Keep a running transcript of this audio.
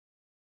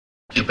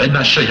You better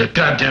not show your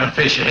goddamn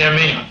face, you hear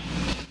me?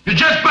 You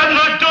just better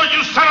not do it,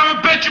 you son of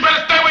a bitch! You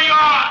better stay where you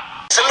are!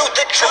 Salute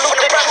the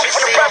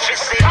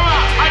prophecy. Come on,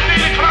 I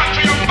need to come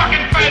to your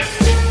fucking face!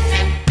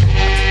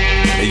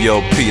 Hey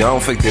yo, P, I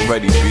don't think they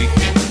ready, B.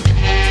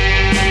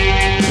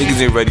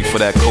 Niggas ain't ready for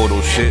that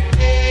Kodo shit.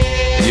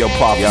 Hey yo,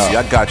 Prophecy,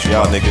 I got you,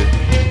 y'all nigga.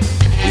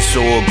 It's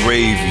all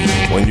gravy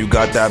when you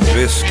got that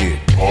biscuit.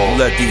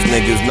 Let these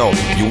niggas know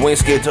you ain't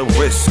scared to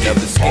risk it.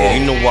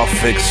 You know I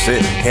fix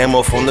it.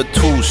 Hammer from the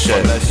tool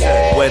shed.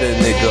 Wet a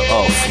nigga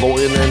up,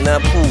 floating in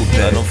that pool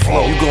then.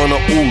 You gonna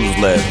ooze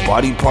lead,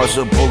 body parts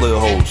of bullet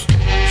holes.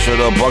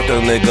 Should've bucked a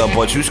nigga,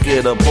 but you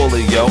scared of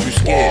bully, yo. You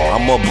scared?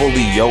 I'm a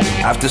bully, yo.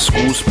 After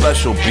school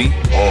special beat.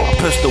 I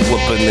pistol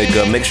whip a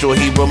nigga, make sure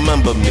he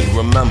remember me.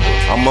 Remember,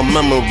 I'm a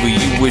memory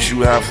you wish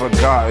you had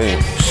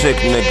forgotten. Sick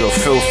nigga,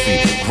 filthy,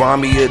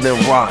 grimier than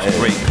rotten.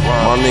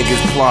 My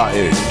niggas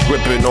plotting,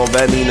 gripping on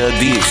Vanina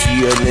D.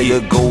 See a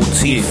nigga gold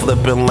teeth,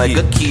 flipping like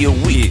a Kia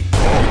Wheat.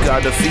 You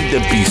gotta feed the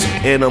beast,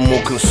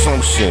 animal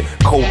consumption.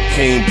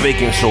 Cocaine,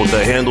 baking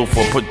soda, handle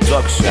for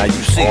production. Now you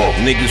see,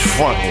 niggas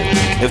frontin'.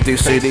 If they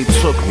say they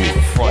took me,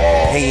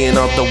 hanging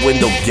out the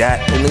window,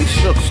 gat, and they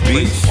shook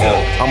me.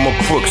 I'm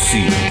a crook,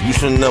 see, you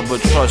should never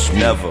trust me.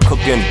 Never.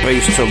 Cooking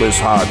bass till it's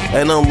hot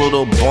and a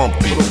little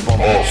bumpy.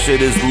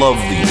 Shit is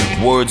lovely,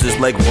 words is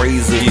like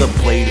razors. The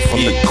blade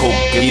from the coke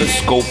and the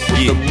scope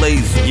with the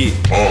laser.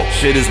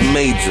 Shit is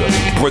major,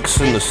 bricks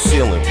in the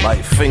ceiling.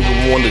 Like finger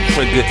on the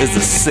trigger is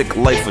a sick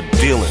life of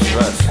dealing.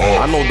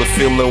 I know the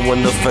feeling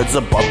when the feds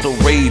about to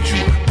raid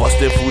you.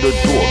 Busting through the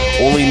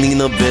door, only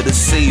Nina better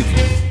save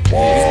you.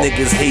 These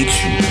niggas hate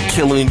you,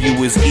 killing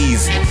you is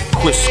easy.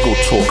 Crisco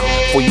talk,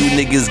 for you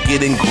niggas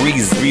getting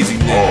greasy.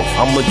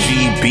 I'm a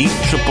GB,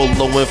 triple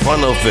low in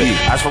front of it.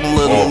 That's from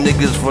little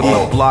niggas from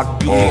the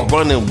block you be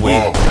running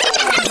with.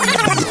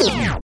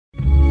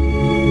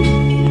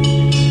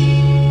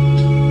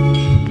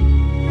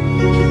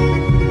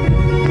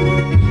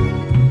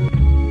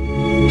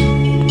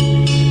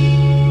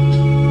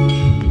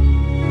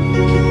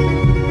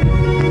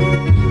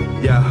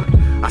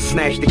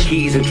 Snatch the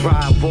keys and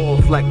drive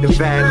off like the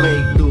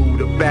valet through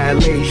the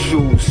ballet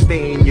shoes,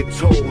 stain your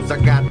toes.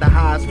 I got the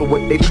highs for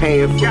what they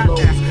paying for lows.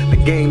 The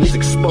game is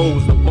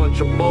exposed, a bunch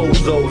of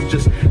bozos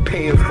just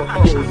paying for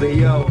hoes. And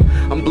yo,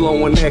 I'm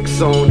blowing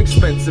X on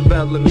expensive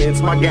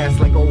elements. My gas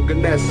like Olga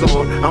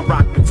Nesson. I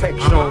rock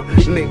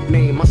protection.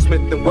 Nickname my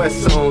Smith &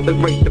 Wesson. The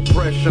Great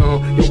Depression.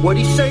 Yo, what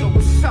he say?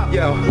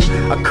 Yo,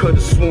 I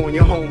could've sworn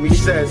your homie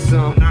said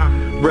some.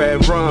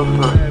 Red rum,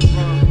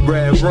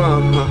 red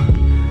rum.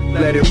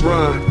 Let it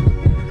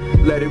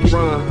run, let it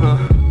run,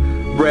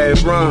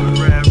 red run,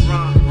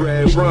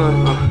 red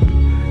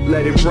run,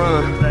 let it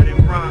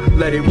run,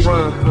 let it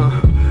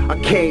run. I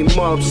came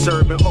up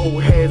serving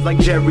old heads like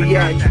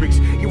geriatrics.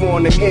 You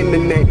on the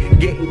internet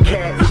getting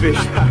catfish.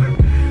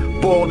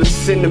 Ball the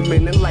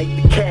cinnamon and light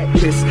the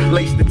cactus.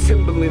 Lace the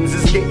Timberlands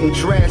is getting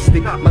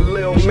drastic. My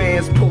lil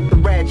man's pulled the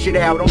ratchet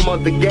out on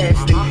Mother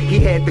Gaston. He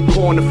had the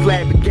corner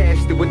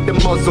flabbergasted with the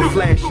muzzle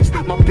flashes.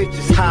 My bitch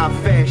is high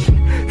fashion,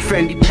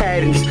 Fendi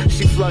patterns,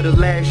 she flooded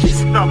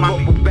lashes.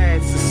 Bubble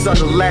baths and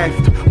subtle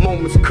laughter.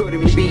 Moments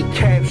couldn't be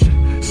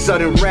captured.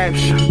 Sudden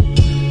rapture.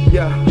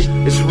 Yeah,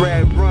 it's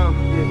red rum.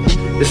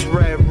 It's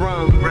red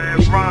rum.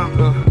 Red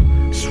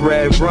rum. It's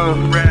red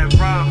rum. Red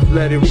rum.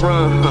 Let it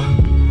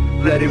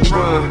run. Let it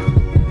run.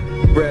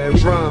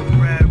 Red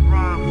rum. Red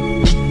rum.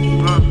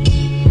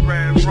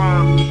 Red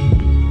rum.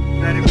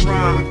 Let it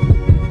run.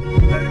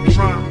 Let it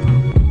run.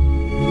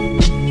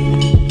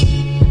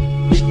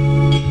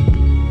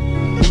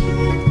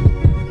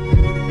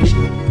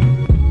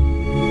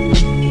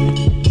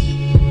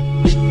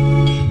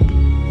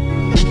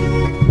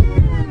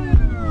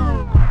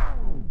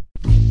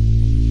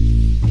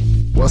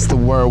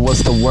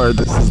 What's the word?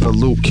 This is the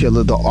Loop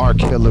Killer, the Art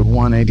Killer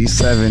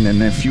 187.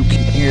 And if you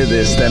can hear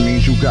this, that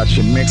means you got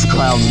your mix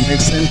clouds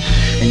mixing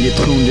and you're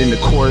tuned into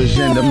Core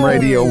Agenda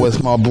Radio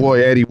with my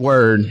boy Eddie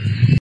Word.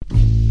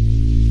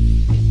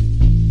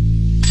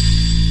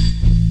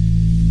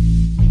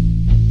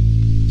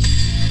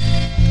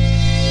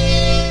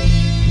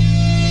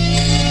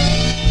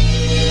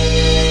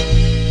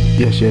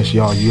 Yes,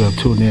 y'all, you have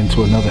tuned in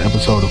to another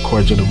episode of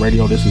Core Agenda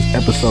Radio. This is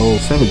episode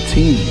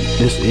 17.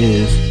 This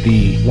is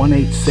the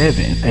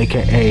 187,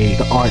 aka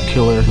the Art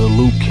Killer, the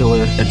Loop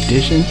Killer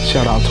edition.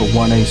 Shout out to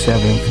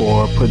 187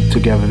 for putting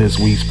together this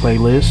week's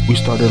playlist. We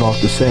started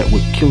off the set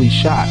with Killy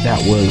Shot. That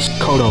was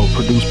Kodo,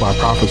 produced by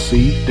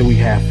Prophecy. Then we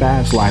had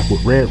Fast Life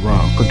with Red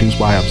Rum, produced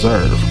by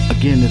Observe.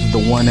 Again, this is the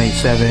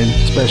 187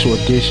 special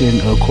edition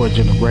of Core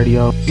Agenda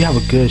Radio. We have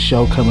a good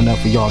show coming up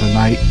for y'all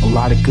tonight. A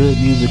lot of good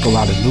music, a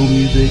lot of new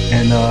music,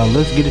 and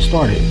let's get it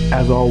started.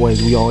 As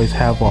always, we always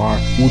have our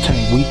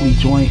Wu-Tang Weekly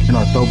joint and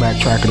our throwback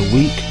track of the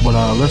week. But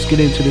let's get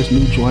into this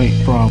new joint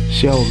from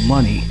Shell's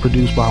Money,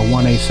 produced by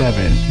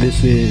 187.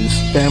 This is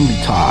Family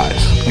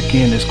Ties.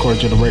 Again, it's Core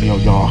Agenda Radio,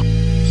 y'all.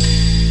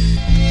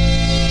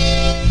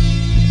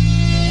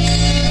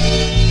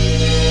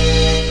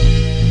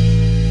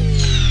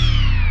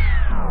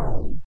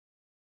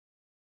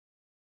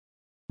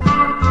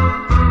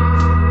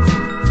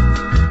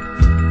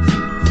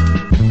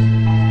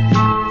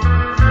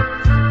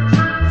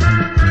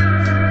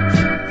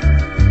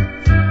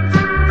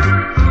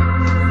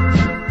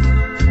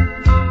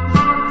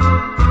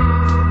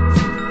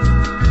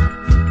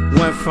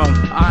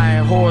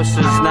 buying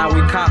horses, now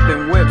we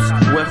copping whips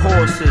with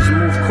horses.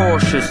 Move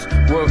cautious,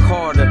 work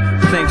harder,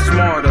 think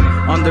smarter.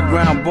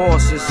 Underground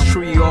bosses,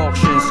 tree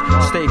auctions.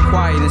 Stay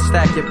quiet and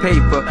stack your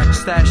paper.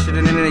 Stash it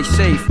in a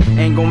safe,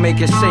 ain't gon'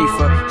 make it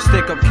safer.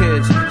 Stick up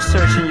kids,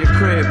 searching your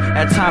crib.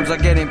 At times I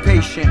get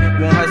impatient,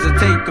 won't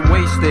hesitate to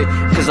waste it.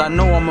 Cause I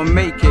know I'ma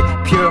make it.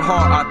 Pure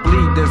heart, I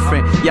bleed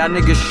different. Y'all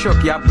niggas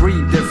shook, y'all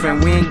breathe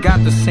different. We ain't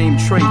got the same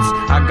traits.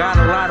 I got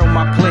a lot on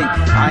my plate.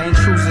 I ain't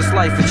choose this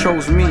life, it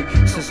chose me.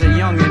 Since a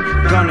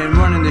youngin', gunning,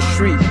 running the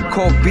street.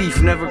 Cold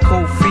beef, never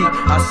cold feet.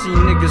 I see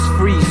niggas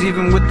freeze,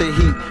 even with the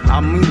heat.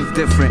 I move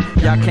different,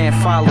 y'all can't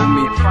follow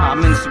me.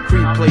 I'm in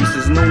secret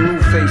places, no new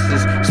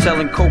faces.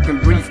 Selling coke in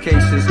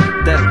briefcases.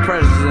 Dead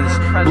presidents,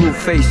 blue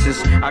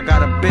faces. I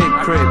got a big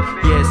crib,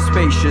 yeah, it's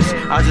spacious.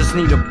 I just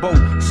need a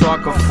boat so I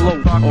can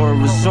float. Or a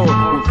resort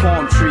with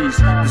palm trees.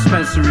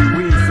 Dispensary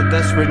weed for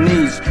desperate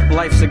needs.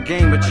 Life's a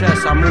game of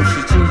chess, I move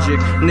strategic.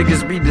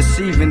 Niggas be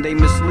deceiving, they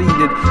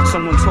misleaded.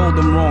 Someone told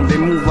them wrong, they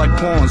move like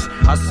pawns.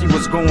 I see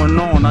what's going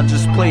on, I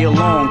just play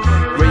along.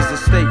 Raise the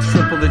stakes,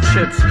 triple the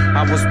chips.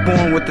 I was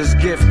born with this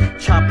gift.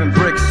 Chopping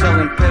bricks,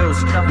 selling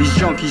pills. These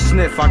junkies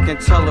sniff, I can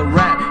tell a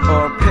rat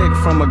or a pig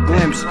from a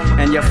glimpse.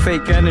 And your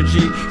fake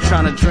energy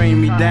trying to drain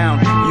me down.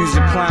 Use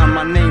a clown,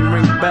 my name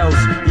ring bells,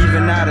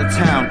 even out of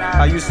town.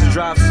 I used to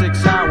drive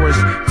 6 hours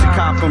to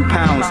copping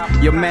pounds.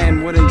 Your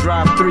man wouldn't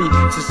drive 3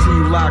 to see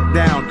you locked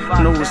down.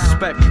 No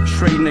respect,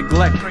 straight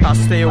neglect. I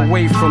stay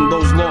away from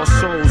those lost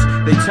souls.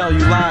 They tell you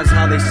lies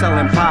how they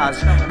selling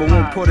pies, but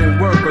won't put in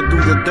work or do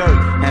the dirt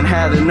and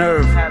have the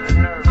nerve.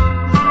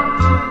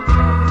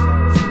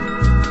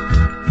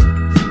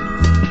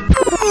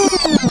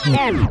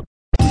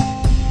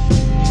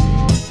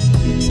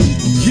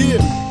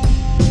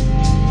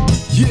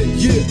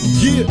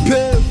 Yeah,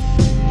 Piv.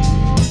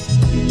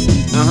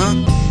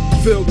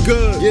 Feel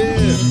good, yeah,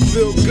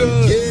 feel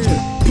good,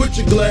 yeah. Put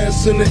your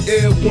glass in the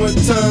air one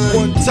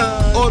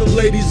time. All the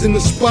ladies in the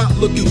spot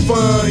looking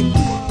fine.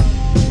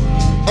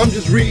 I'm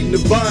just reading the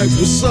vibes,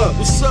 what's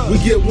up? We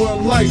get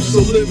one life, so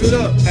live it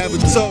up, have a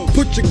toast.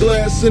 Put your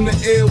glass in the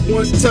air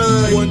one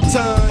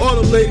time. All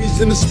the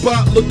ladies in the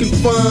spot looking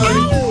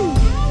fine.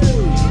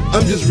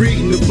 I'm just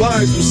reading the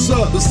vibes,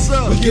 what's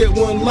up? We get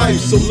one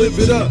life, so live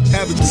it up,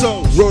 have a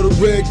toast. Roll the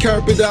red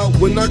carpet out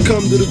when I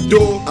come to the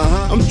door.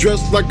 I'm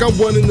dressed like I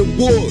won in the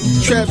war.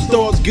 Trap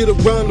stars get a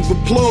round of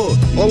applause.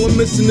 All I'm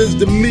missing is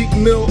the Meek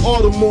Mill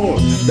Audemars.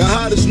 The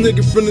hottest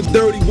nigga from the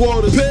dirty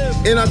waters.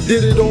 And I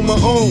did it on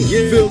my own.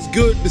 Feels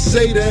good to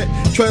say that.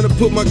 Trying to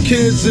put my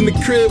kids in the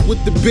crib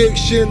with the big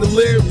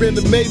chandelier and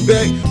the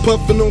Maybach.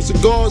 Puffing on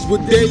cigars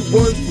with day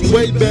ones from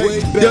way back.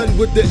 Done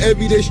with the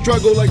everyday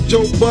struggle like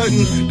Joe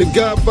Budden. The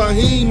Godfather.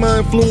 He my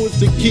influence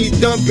to keep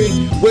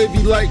dumping.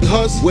 Wavy like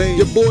Huss.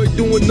 Your boy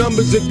doing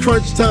numbers in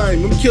crunch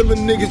time. I'm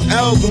killing niggas'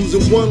 albums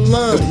in one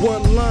line.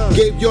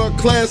 Gave y'all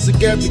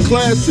classic after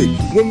classic.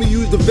 When we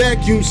used the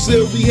vacuum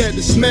seal, we had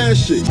to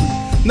smash it.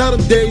 Now the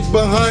days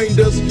behind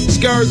us.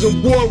 Scars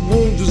and war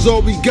wounds is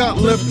all we got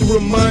left to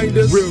remind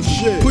us. Real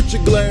shit. Put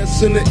your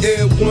glass in the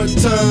air one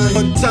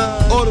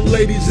time. All the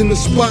ladies in the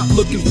spot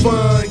looking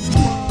fine.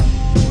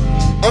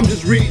 I'm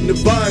just reading the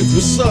vibes,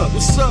 what's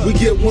up? We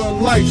get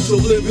one life, so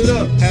live it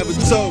up, have a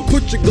toast.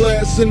 Put your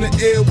glass in the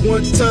air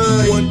one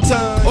time.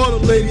 All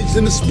the ladies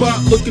in the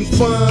spot looking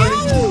fine.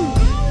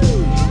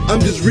 I'm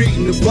just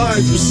reading the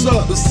vibes, what's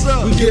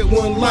up? We get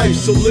one life,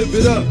 so live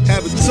it up,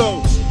 have a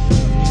toast.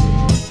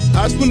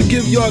 I just wanna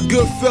give y'all a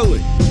good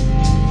feeling.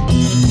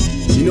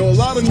 You know, a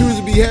lot of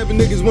music be having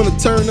niggas wanna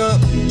turn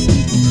up.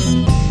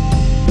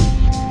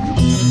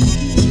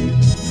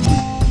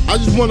 I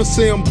just wanna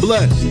say I'm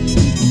blessed.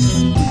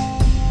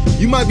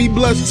 You might be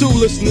blessed too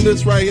listening to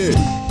this right here.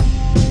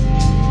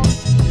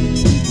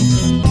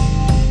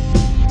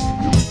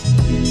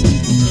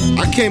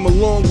 I came a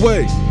long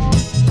way,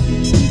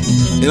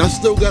 and I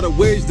still got a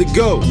ways to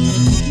go.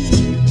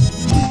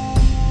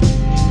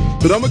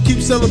 But I'ma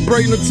keep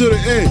celebrating until the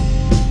end.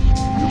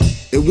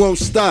 It won't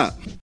stop.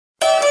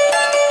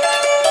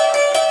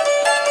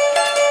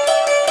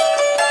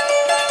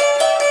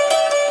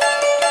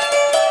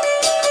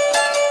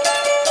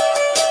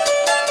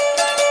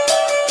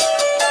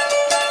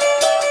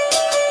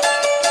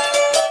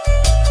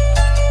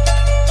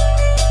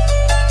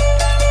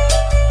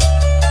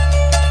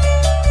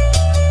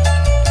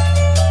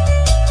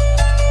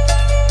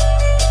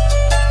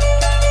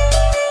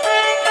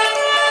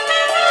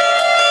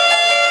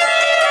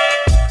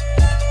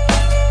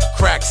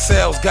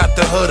 Got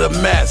the hood a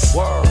mess.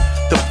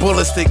 The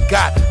bullets they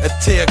got a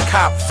tear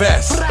cop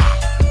vest.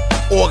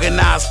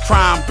 Organized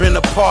crime, been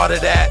a part of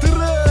that.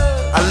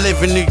 I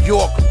live in New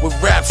York where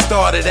rap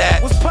started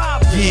at.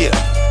 Yeah,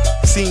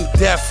 seen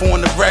death on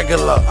the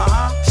regular.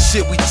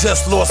 Shit, we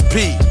just lost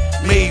P.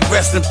 May he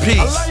rest in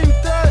peace.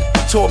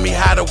 Taught me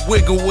how to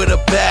wiggle with a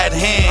bad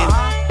hand.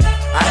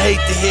 I hate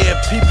to hear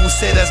people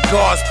say that's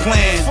God's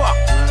plan.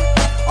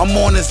 I'm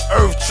on this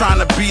earth trying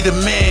to be the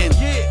man.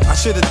 I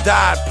should've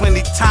died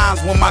plenty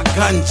times when my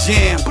gun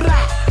jammed.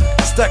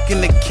 Stuck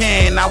in the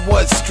can, I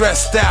was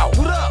stressed out.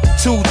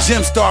 2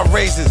 Gem Star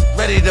razors,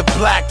 ready to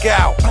black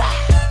out.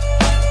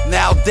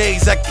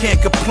 Nowadays I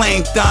can't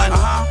complain, done.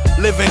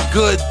 Living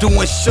good,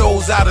 doing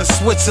shows out in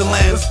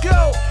Switzerland. Let's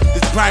go.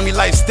 This grimy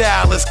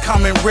lifestyle is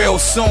coming real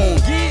soon.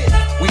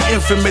 We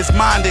infamous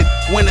minded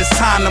when it's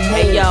time to move.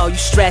 Hey yo, you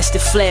stressed to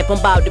flip, I'm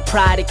about to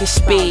product and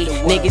speed.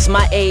 Niggas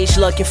my age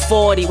looking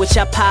 40, which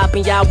I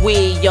poppin' y'all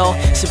weed, yo.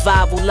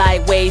 Survival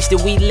light ways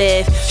that we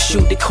live.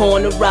 Shoot the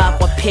corner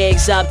up, while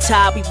pigs up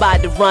top, we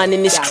bout to run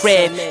in this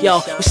crib. Yo,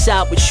 what's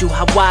up with you?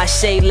 How I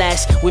say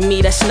less? With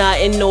me, that's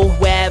nothing new.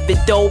 Wherever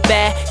dough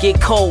bad,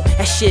 get cold,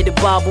 that shit a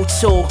bubble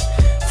too.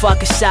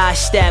 Fuck a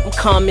sidestep, I'm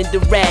coming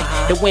direct.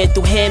 It went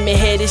through him and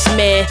hit his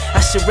man,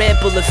 that's a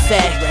ripple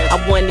effect.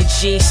 I won the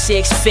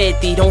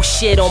G650, don't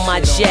shit on my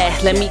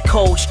jet. Let me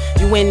coach,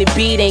 you in the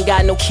beat, ain't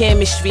got no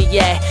chemistry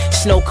yet.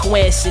 It's no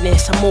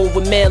coincidence, I move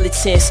with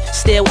militants,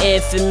 still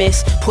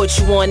infamous. Put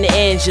you on the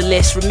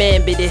Angelus,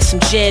 remember this,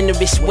 I'm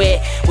generous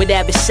with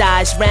whatever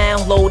size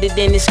round loaded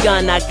in this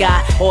gun I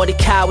got. All the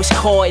cowards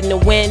caught in the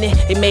winning,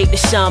 they make the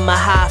summer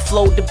high,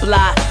 float the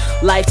block.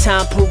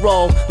 Lifetime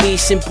parole,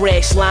 leasing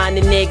bricks, line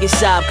the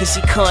niggas up, cause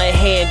he couldn't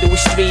handle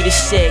his 3 to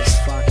 6.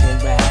 Fucking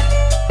rap.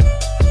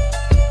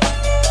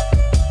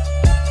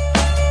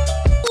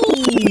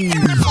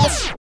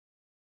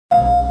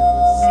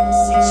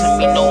 To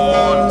me no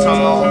more,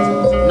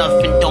 Tom.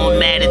 Nothing don't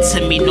matter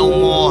to me no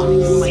more.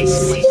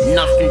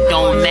 Nothing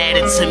don't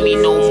matter to me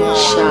no more.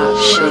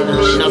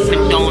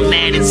 Nothing don't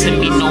matter to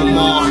me no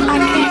more.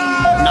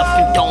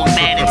 Nothing don't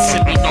matter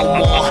to me no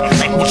more.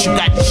 Like what you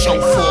got to show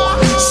for.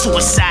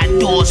 Suicide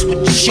doors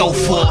with the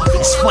chauffeur.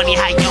 It's funny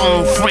how your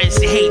own friends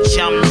they hate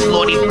you. I'm the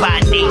lordy by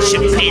nature.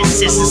 Pen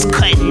scissors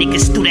cut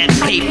niggas through that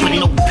paper,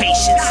 no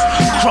patience.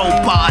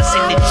 Crowbars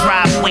in the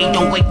driveway,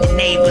 don't wake the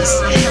neighbors.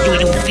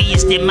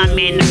 UUVs did my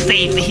man a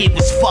favor. He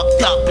was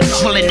fucked up, but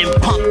drilling and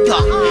pumped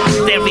up.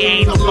 Very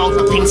anal about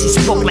the things he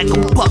spoke like a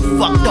buck.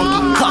 Fuck, don't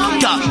get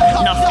cuffed up.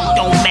 Nothing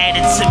don't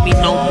matter to me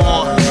no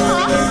more.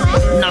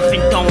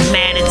 Nothing don't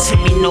matter to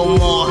me no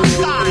more.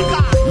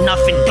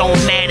 Nothing don't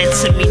matter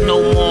to me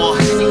no more.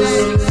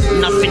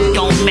 Nothing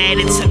don't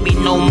matter to me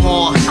no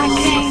more.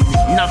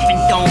 Nothing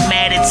don't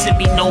matter to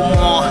me no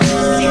more.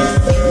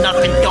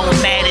 Nothing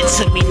don't matter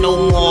to me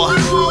no more.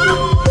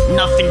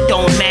 Nothing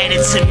don't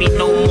matter to me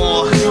no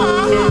more.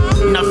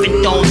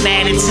 Nothing don't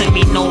matter to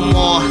me no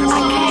more.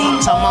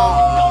 Come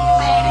on.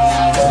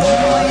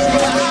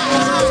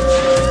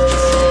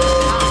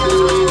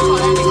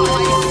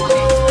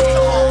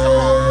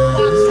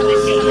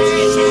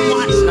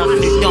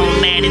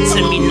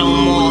 To me no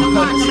more.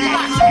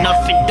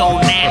 Nothing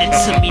don't matter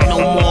to me no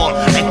more.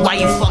 Like why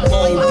you fuck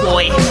old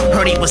boy?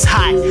 Heard he was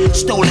hot.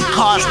 Stolen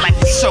cars like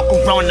the circle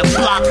around the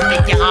block.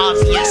 Make it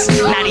obvious.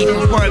 Not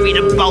even worried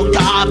about the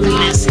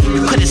obvious.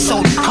 You could've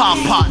sold the car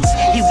parts.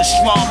 He was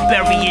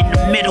strawberry in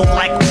the middle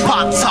like a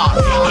Pop-Tart.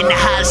 In the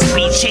high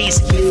speed chase,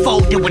 he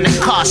folded when the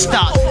car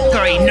stopped.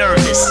 Very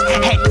nervous.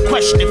 Had to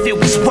question if it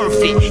was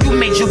worth it. You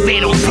made your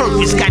bed on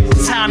purpose. Got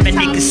the time and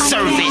niggas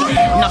serve it.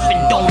 Nothing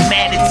don't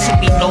matter to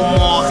me no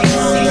more.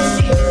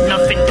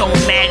 Nothing don't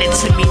matter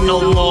to me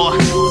no more.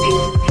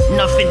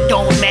 Nothing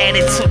don't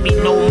matter to me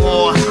no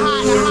more.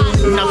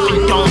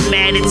 Nothing don't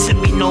matter to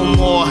me no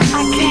more.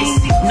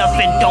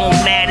 Nothing don't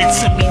matter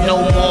to me no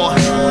more.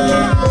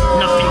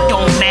 Nothing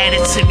don't matter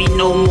to me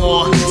no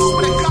more.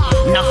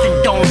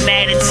 Nothing don't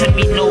matter to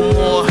me no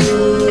more.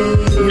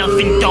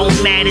 Nothing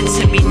don't matter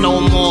to me no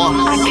more.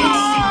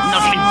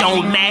 Nothing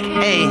don't matter.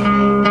 Hey,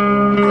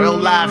 real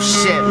life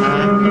shit,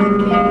 man.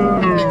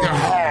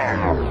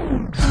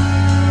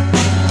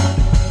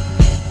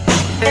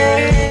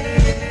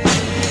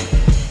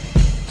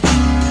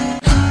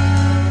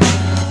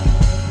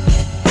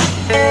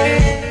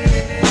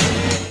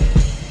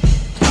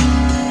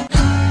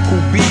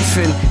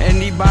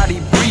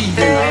 Anybody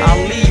breathing,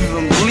 I leave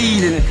them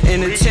bleeding.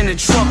 In a tinted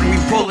truck, we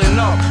pulling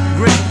up,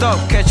 gripped up,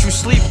 catch you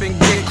sleeping,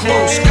 get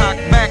close, cock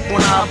back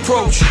when I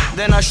approach.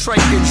 Then I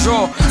strike your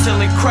jaw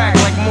till it crack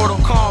like Mortal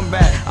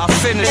Kombat. I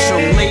finish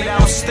him, laid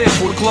out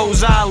stiff with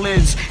closed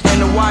eyelids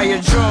and a wire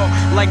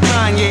jaw like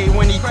Kanye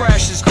when he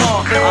crashed his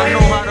car. I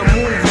know how to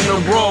move in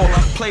the brawl,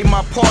 play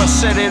my part,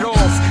 set it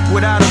off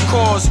without a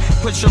cause.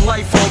 Put your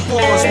life on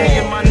pause, me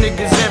and my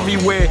niggas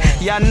everywhere.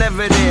 Y'all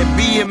never there,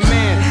 be a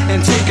man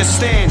and take a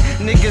stand.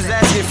 Niggas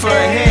asking for a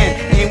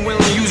hand, ain't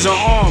willing to use an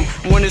arm.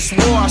 When it's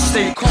war, I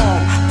stay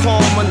calm,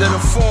 palm under the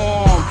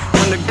forearm.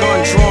 When the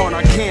gun drawn,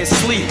 I can't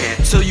sleep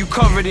till you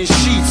covered in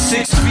sheets,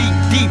 6 feet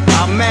deep.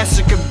 I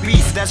massacre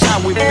beef, that's how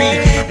it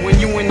be. When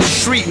you in the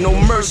street, no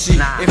mercy.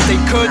 If they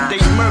could,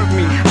 they murk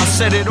me. I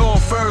set it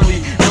off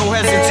early, no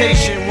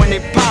hesitation. When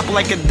it pop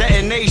like a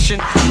detonation,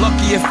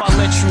 lucky if I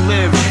let you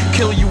live.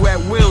 Kill you at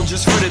will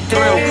just for the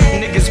thrill.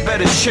 Niggas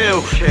better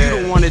chill.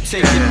 You don't wanna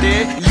take it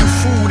there. You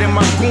food and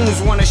my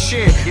goons wanna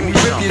share. We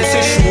rip your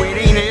tissue, it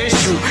ain't an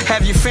issue.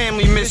 Have your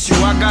family miss you.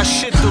 I got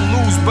shit to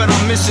lose, but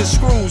I'm missing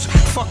screws.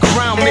 Fuck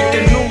around, make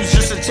the news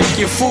just to take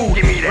your food.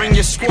 Bring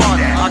your squad,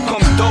 I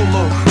come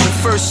dolo. The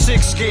first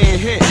six getting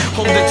hit.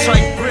 Hold a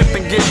tight grip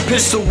and get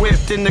pistol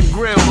whipped in the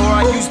grill. Or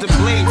I use the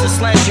blade to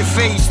slash your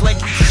face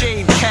like you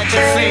shave, catch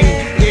a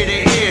fade, ear to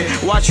ear.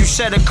 Watch you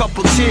shed a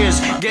couple tears,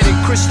 get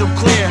it crystal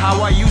clear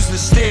how I use the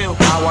steel.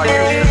 How I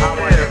use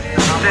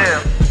the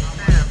steel.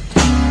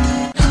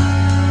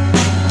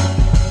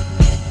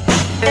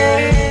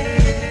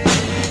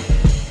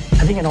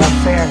 I think in all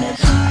fairness,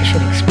 I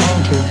should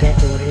explain to you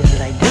exactly what it is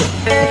that I do.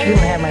 If you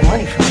don't have my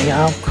money from me,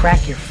 I'll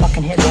crack your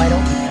fucking head wide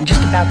open. And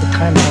just about the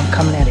time that I'm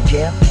coming out of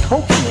jail,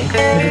 hopefully,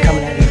 you'll be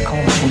coming out of your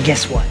coma. And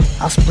guess what?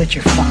 I'll split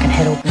your fucking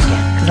head open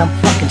again. Cause I'm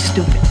fucking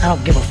stupid. I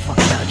don't give a fuck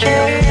about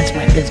jail. That's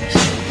my business.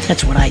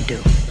 That's what I do.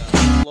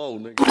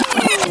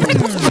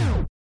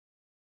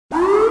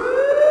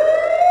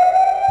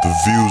 The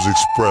views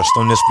expressed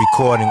on this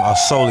recording are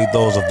solely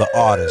those of the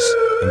artist,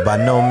 and by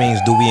no means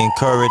do we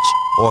encourage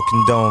or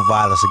condone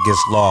violence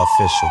against law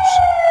officials.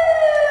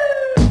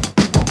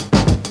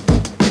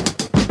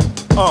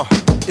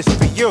 It's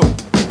for you.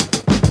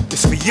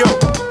 It's for you.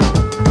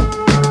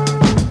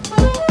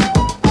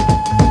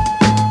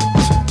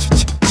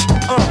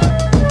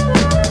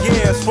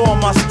 Yeah, it's for all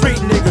my street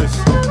niggas.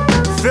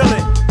 Feel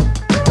it.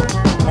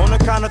 On the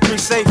count of three,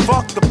 say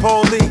fuck the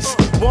police.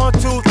 1,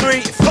 2,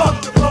 3,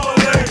 fuck the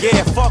police.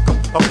 Yeah, fuck them.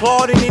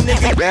 Applaud any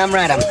nigga. Damn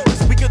right,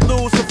 We could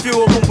lose a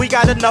few of them, we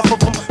got enough of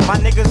them. My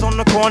niggas on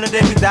the corner,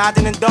 they be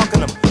dodging and ducking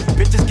them.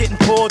 Bitches getting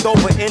pulled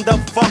over, end up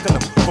fucking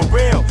them. For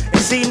real.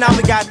 And see, now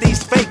we got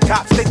these fake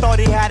cops. They thought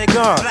he had a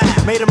gun.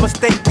 Made a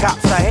mistake,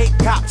 cops. I hate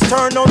cops.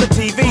 Turn on the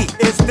TV.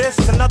 Is this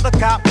another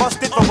cop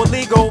busted for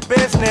illegal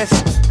business?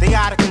 They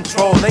out of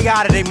control, they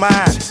out of their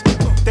minds.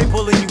 They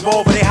pulling you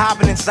over, they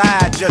hopping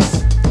inside.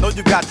 Just know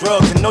you got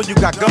drugs and know you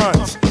got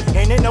guns.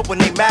 And they know when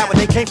they mad when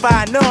they can't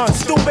find none.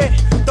 Stupid,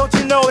 don't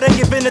you know they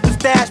give in at the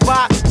stash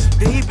box?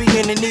 The he be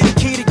in it, need a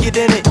key to get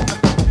in it.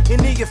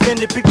 Any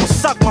offended people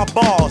suck my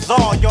balls.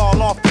 All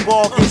y'all off the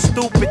wall, get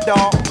stupid,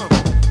 dawg.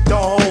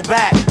 Don't hold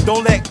back,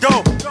 don't let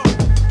go.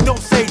 Don't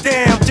say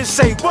damn, just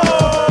say whoa.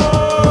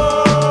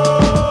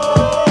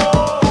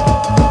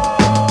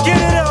 Get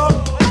it up,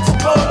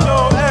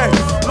 Mojo, hey,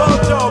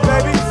 Mojo,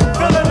 baby,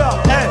 fill it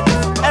up, hey,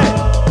 hey.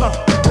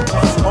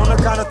 On the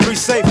count of three,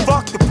 say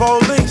fuck the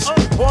police.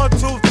 1,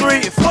 2,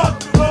 3, fuck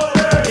the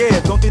police. Yeah,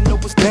 don't they know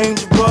it's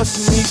dangerous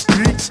in these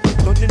streets?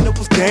 Don't you know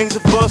it's gangs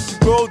of us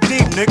who roll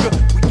deep, nigga?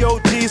 We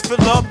OGs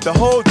fill up the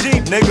whole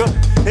Jeep, nigga.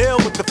 Ill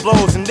with the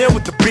flows and ill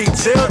with the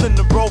beats. Ill in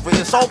the Rover,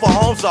 it's over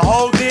homes to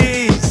hold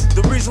these.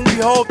 The reason we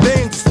hold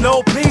things is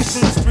no peace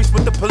in the streets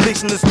with the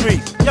police in the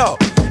streets. Yo,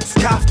 it's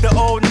cops the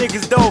old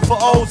niggas though for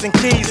O's and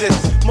keys. It's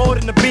more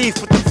than the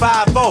beef with the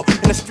 5-0.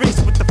 In the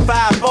streets with the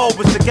 5-0,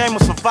 it's a game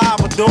of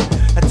survival, dude.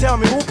 Now tell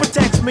me, who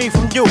protects me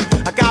from you?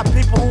 I got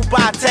people who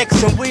buy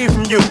texts and weed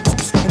from you.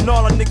 And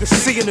all the niggas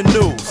see in the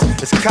news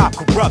is cop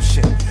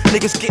corruption.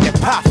 Niggas getting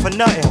popped for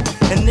nothing.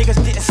 And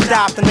niggas getting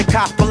stopped and the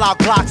cops pull out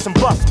Glocks and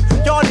bust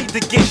them. Y'all need to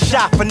get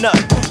shot for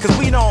nothing. Cause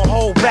we don't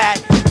hold back,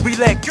 we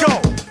let go.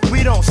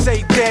 We don't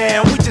say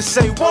damn, we just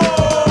say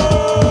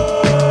whoa.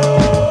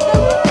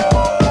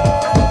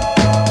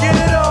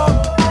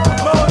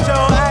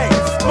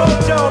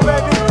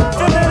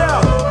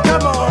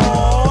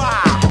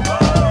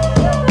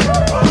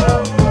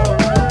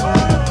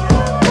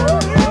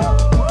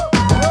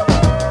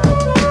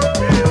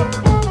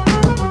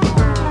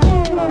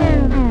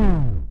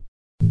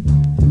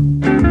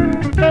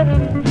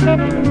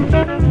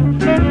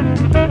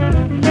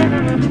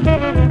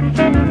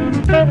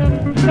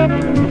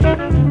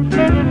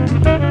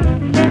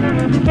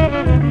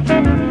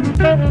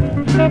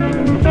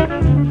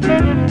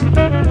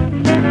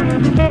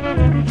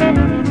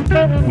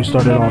 We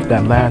started off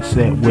that last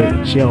set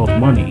with Shell's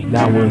Money.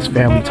 That was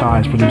Family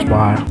Ties, produced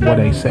by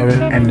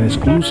 187, and an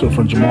exclusive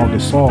from Jamal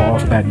Gasol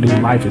off that new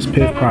Life is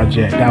Piff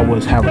project. That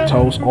was Have a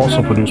Toast,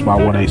 also produced by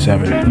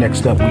 187.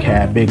 Next up, we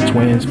had Big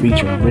Twins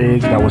featuring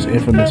Riggs. That was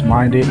Infamous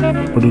Minded,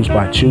 produced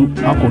by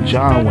Choop. Uncle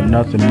John When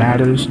Nothing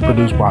Matters,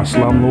 produced by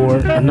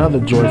Slumlord. Another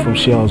joy from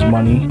Shell's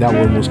Money. That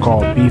one was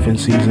called Beef in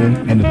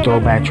Season. And the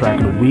throwback track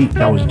of the week,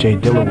 that was Jay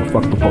Dilla with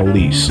Fuck the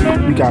Police.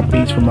 We got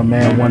beats from my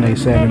man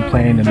 187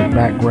 playing in the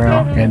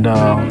background. And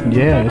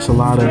yeah, it's a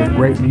lot of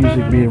great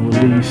music being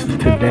released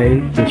today,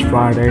 this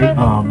Friday.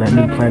 That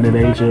new Planet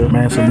Asia,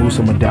 Mansa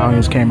Musa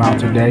Medallions came out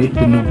today.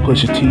 The new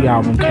Pusha T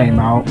album came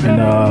out. And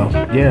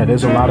yeah,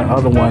 there's a lot of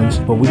other ones,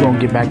 but we're gonna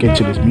get back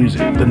into this music.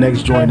 The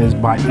next joint is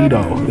by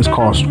Ito. It's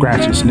called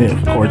Scratch and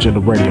Sniff. Chords of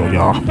the radio,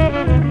 y'all.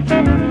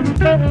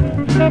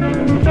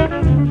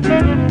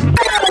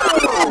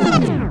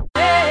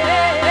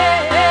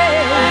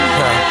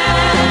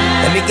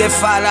 Let me get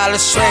 $5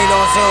 straight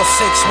on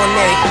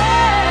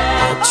 0618.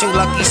 2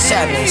 lucky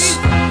sevens.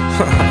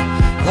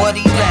 What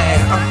he that?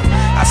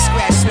 I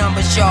scratch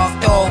numbers off,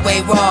 throw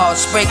away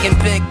raws. Breaking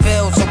big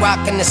bills and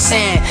rocking the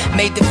sand.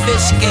 Made the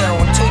fish gill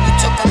until you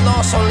took a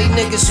loss. Only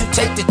niggas who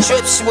take the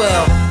trips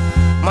will.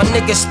 My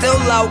niggas still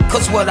out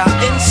cause what I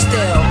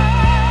instill.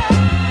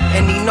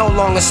 And he no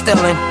longer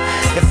stealing.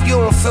 If you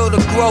don't feel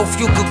the growth,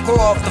 you could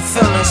grow off the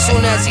feeling.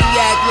 Soon as he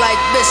act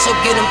like this, he'll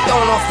get him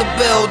thrown off the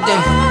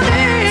building.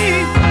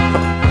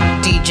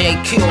 DJ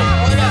Q,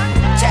 what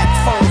up?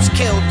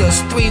 it's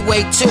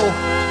three-way too.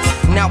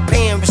 Now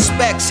paying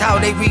respects, how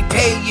they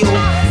repay you.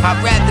 I'd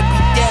rather be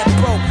dead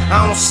broke,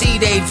 I don't see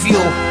they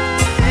view.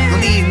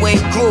 Leeway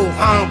grew,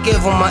 I don't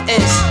give them an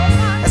inch.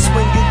 That's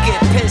when you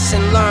get pissed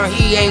and learn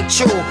he ain't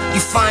true.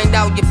 You find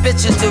out your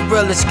bitch is the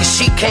realest cause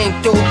she came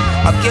through.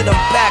 I'll get him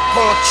back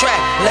on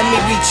track, let me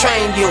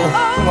retrain you.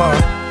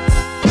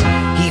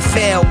 He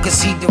failed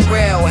cause he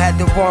derailed, had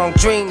the wrong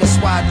dream, that's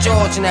why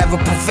George never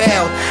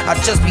prevailed. I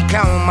just be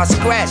counting my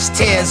scratch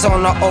tears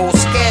on the old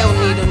scale,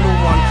 need a new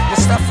one. When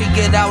stuff he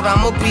get out,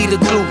 I'ma be the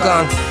glue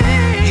gun.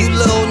 You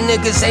little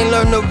niggas ain't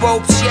learned the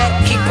ropes yet,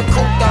 keep it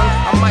cool done.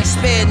 I might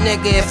spare a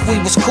nigga if we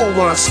was cool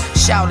once.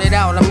 Shout it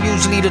out, I'm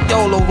usually the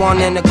dolo one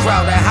in the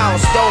crowded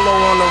house. Dolo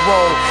on the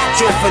road,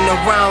 drifting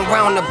around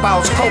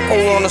roundabouts.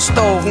 Cocoa on the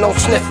stove, no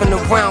sniffing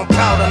around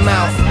powder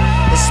mouth.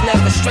 It's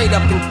never straight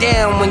up and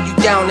down when you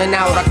down and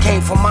out. I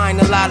came from mine,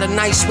 a lot of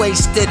nice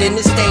wasted in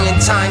this day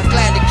and time.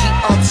 Glad to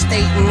keep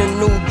upstate in the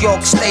New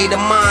York state of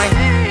mind.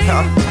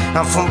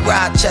 I'm from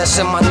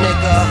Rochester, my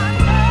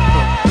nigga.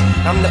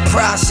 I'm the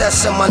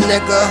processor, my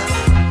nigga.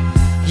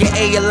 Your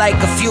A like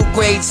a few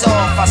grades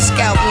off. I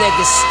scout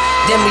niggas,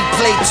 then we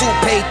play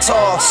two-pay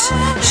toss.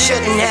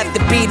 Shouldn't have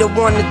to be the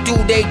one to do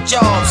they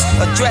jobs.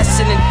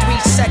 Addressing in 3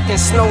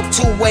 seconds, no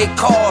two-way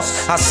calls.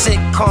 I sit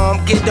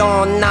calm, get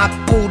on, knock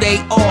boo they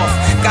off.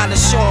 Gotta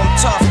show them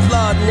tough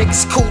blood,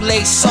 niggas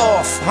Kool-Aid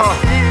soft, huh?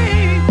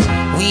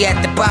 We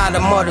at the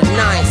bottom of the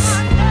ninth,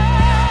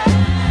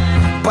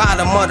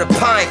 bottom of the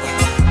pint,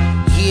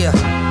 yeah.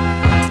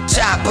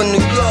 Top of New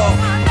York.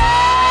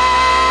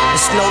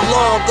 It's no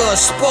longer a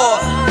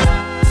sport.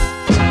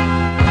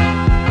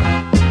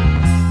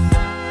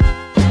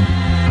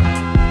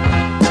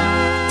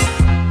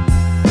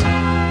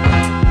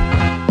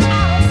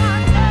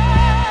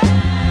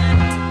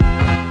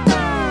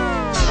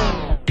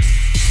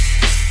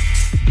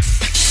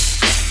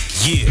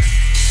 Yeah.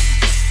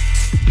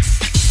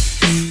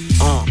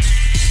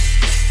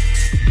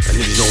 That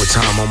niggas know what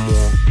time I'm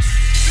on.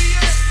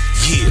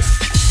 Yeah.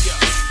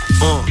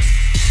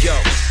 Yo.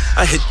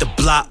 I hit the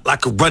block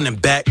like a running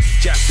back.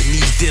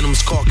 Japanese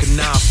denims, Carca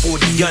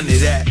 940 under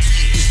that.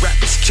 These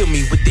rappers kill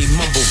me with they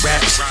mumble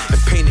raps.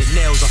 And painted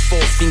nails, I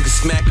 4-finger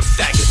smack a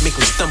faggot, make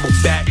them stumble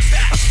back.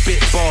 I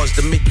spit bars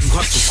to make you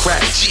hustle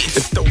crack.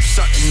 And throw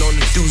something on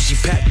the doozy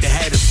pack that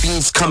had the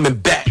fiends coming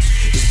back.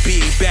 It's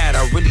big bad,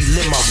 I really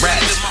live my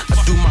raps.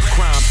 I do my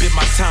crime, bid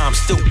my time,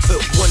 still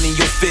put one in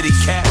your fitted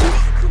cap.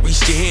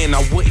 Reach your hand,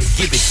 I wouldn't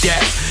give it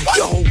that.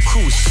 Your whole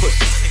crew is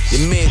pussy.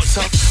 Your man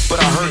tough,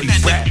 but I heard he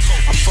rap.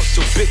 I fucked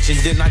your bitch and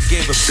then I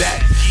gave her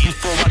back.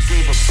 Before I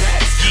gave her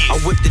back, I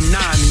whipped the 9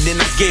 and then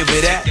I gave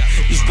her that.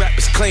 These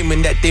rappers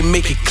claiming that they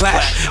make it clap,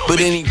 but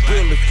it ain't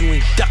real if you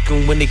ain't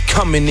ducking when they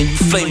coming and you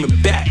flaming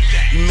back.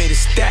 You made a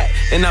stat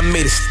and I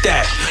made a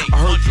stat. I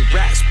heard your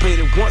raps, played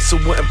it once, so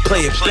wouldn't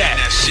play it back.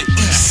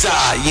 East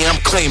side, yeah, I'm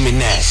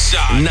claiming that,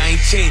 and I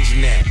ain't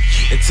changing that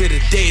until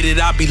the day that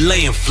I be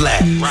laying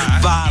flat.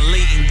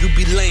 Violating, you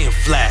be laying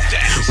flat.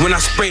 When I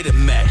spray the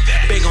Mac,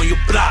 bang on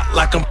your block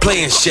like I'm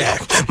playing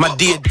Shaq. My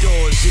dear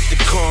doors hit the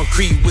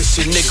concrete, wish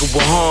a nigga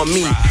would harm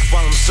me.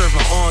 While I'm serving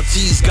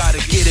aunties,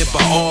 gotta get it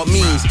by all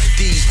means.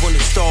 These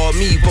wanna star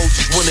me,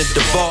 vultures wanna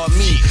devour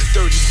me.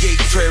 38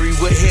 prairie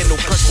with hair, no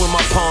press when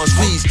my palms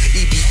squeeze.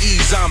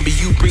 EBE zombie,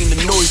 you bring the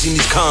noise in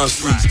these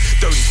constructs.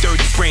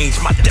 30-30 range,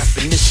 my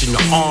definition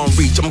of arm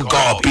reach. I'm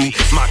Garby,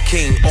 my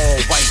king all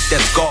white,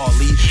 that's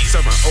Garley.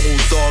 Serving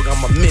old dog,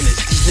 I'm a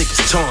menace, these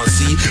niggas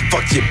taunsy.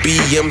 Fuck your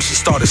BM, she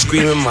started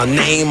screaming my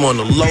name on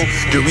the low.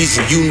 The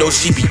reason you know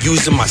she be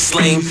using my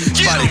slang.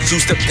 Spotted you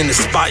stepped in the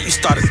spot, you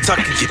started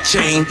tucking your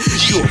chain.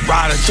 You a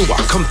rider too, I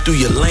come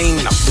through your lane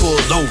and I pull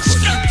over.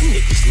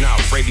 Niggas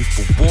not ready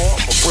for war,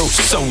 I'm a real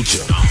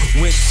soldier.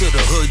 Went to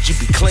the hood, you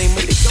be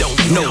claiming they don't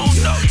know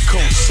ya.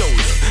 Cold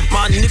shoulder,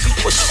 my nigga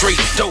was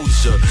straight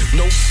doja.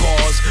 No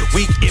bars,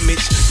 weak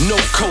image, no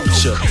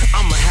culture.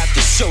 I'ma have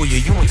to show you,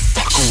 you ain't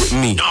fucking with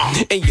me.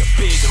 And your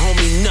big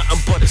homie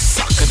nothing but a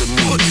sucker to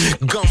me.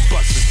 Gun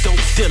busters, dope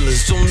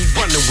dealers, only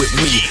running with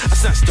me. I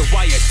snatched the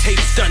wire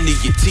taped under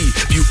your teeth.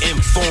 You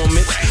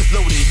informants,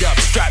 loaded up,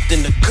 strapped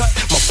in the cut,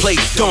 my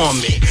plate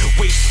dormant.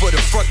 Wait for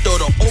the front door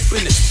to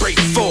open and spray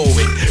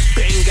forward.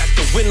 Bang out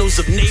the windows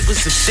of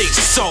neighbors if they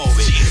saw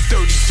it.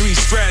 33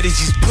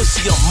 strategies,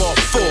 pussy, I'm all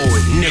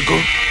forward,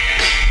 nigga.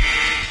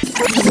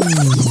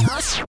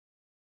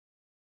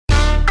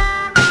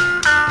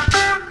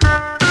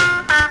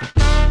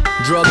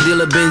 Drug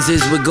dealer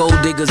Benzes with gold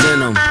diggers in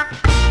them,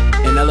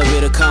 and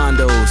elevator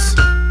condos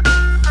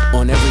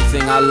on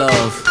everything I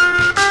love.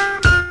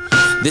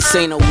 This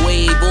ain't a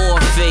wave or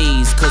a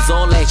phase, cause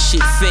all that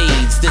shit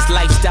fades. This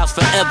lifestyle's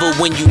forever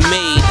when you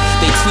made.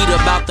 They tweet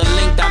about the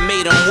length I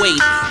made them wait.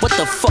 What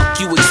the fuck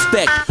you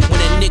expect when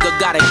a nigga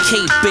got a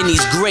cape and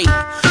he's great?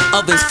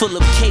 Ovens full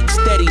of cakes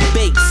that he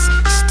bakes,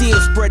 still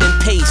spreading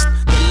paste.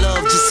 The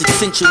love just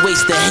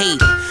accentuates the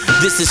hate.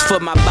 This is for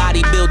my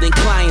bodybuilding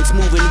clients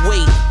moving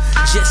weight.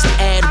 Just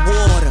add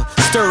water,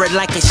 stir it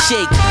like a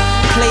shake.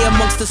 Play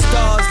amongst the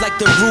stars like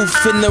the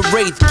roof in the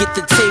Wraith. Get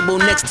the table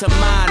next to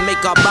mine,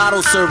 make our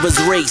bottle servers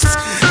race.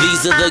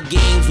 These are the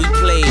games we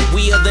play,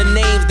 we are the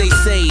names they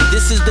say.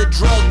 This is the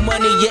drug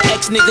money your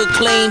ex-nigga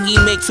claim he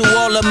make to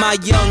all of my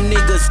young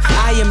niggas.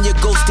 I am your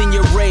ghost in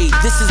your raid.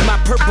 This is my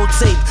purple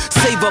tape,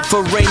 save up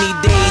for rainy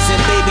days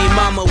and baby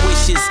mama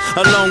wishes.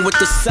 Along with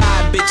the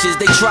side bitches,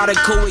 they try to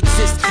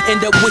coexist,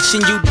 end up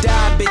wishing you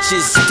die,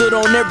 bitches. Stood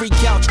on every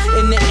couch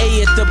in the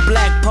A at the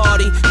black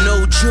party.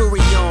 No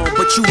jury on,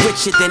 but you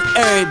richer than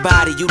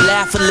everybody. You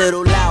laugh a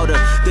little louder,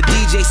 the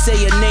DJ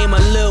say your name a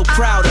little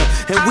prouder.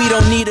 And we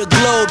don't need a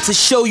globe to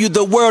show you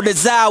the world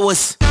is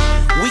ours.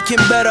 We can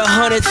bet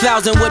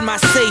 100,000 with my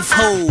safe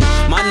hold.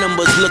 My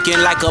number's looking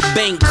like a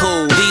bank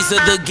code. These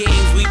are the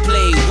games we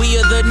play, we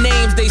are the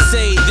names they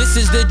say. This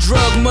is the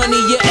drug money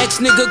your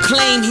ex-nigga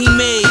claim he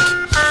make.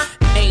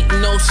 Ain't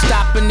no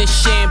stopping the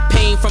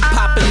champagne from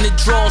popping the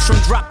draws, from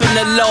dropping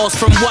the laws,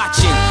 from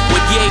watching.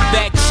 With yay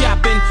back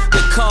chopping, the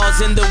cars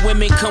and the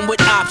women come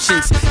with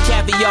options.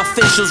 Caviar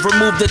facials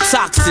remove the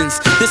toxins.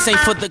 This ain't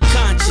for the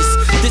conscious,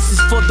 this is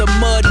for the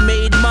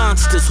mud-made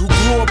monsters who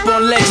grew up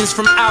on legends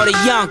from out of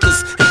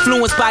Yonkers,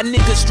 influenced by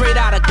niggas straight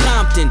out of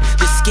Compton.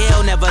 The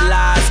scale never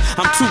lies,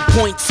 I'm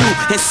 2.2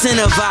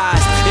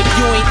 incentivized. If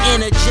you ain't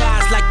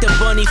energized like the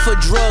bunny for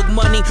drug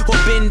money, or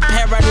been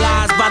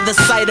paralyzed by the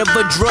sight of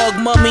a drug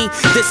mummy,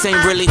 this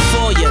ain't really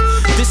for ya.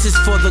 This is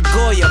for the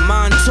Goya,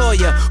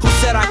 Montoya, who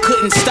said I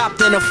couldn't stop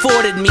then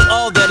afforded me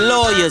all their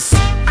lawyers.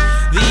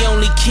 The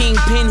only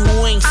kingpin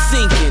who ain't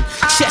sinking.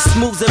 Chess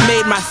moves that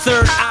made my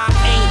third eye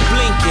ain't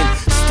blinking.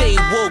 Stay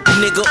woke,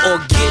 nigga, or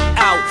get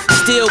out.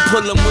 Still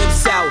pull them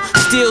whips out,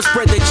 still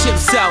spread the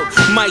chips out.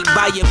 Might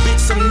buy your bitch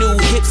some new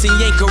hips and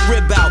yank a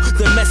rib out.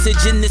 The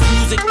message in this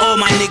music all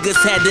my niggas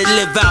had to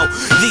live out.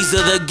 These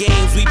are the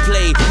games we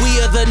play, we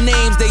are the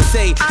names they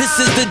say. This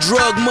is the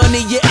drug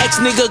money your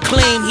ex-nigga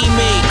claim he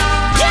made.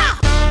 Yeah!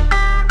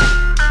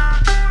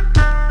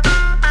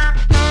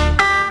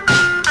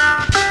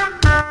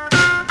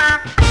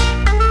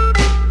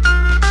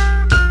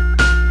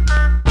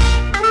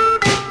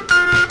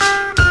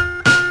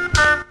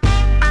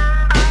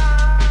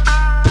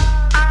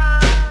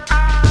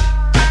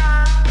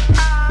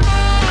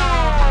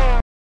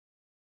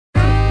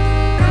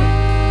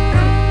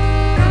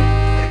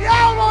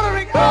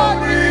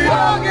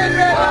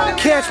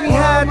 Catch me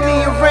high the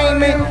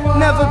arraignment,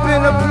 never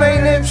been a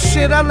plaintiff.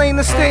 Shit, I lay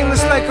the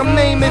stainless like I'm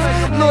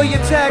Namath.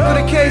 Lawyer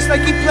tackle the case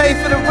like he played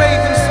for the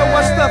Ravens, so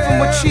I stuff him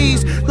with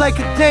cheese like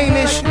a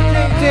Danish.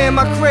 Damn,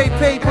 I crave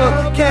paper.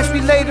 Catch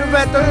me later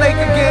at the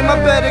Laker game, I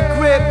better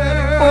grip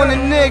on the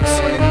Knicks.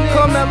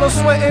 Carmelo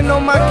sweating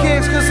on my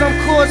kicks cause I'm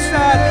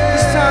courtside.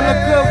 This time the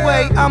good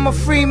way, I'm a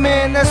free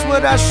man, that's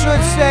what I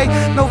should say.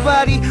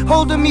 Nobody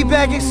holding me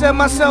back except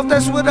myself,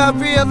 that's what I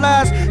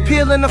realized.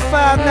 Peeling the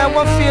 5, now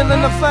I'm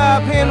feeling the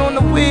 5. Hand on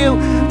the wheel,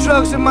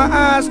 drugs in my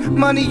eyes,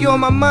 money on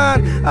my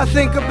mind. I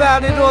think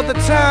about it all the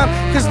time,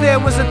 cause there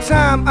was a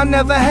time I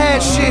never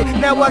had shit.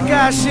 Now I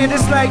got shit,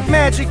 it's like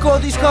magic. All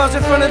these cars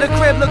in front of the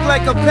crib look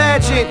like a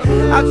pageant.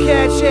 I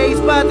catch AIDS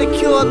by the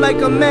cure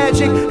like a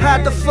magic.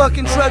 Hide the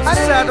fucking drugs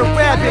inside a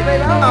rabbit.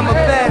 I'm a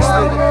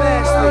bastard.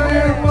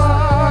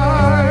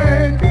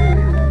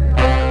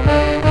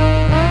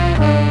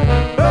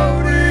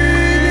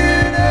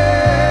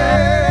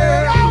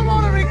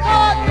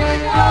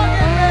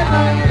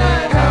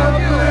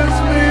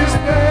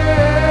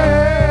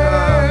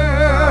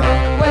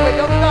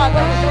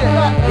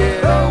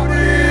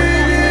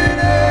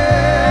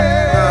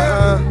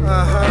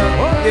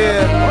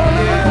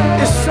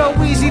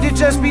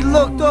 Just be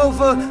looked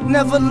over,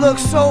 never look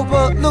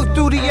sober. Look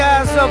through the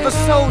eyes of a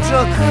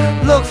soldier.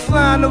 Look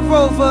flying a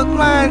rover,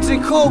 lions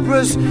and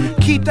cobras.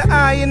 Keep the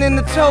iron in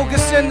the toga,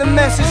 send the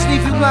message,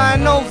 leave you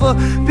lying over.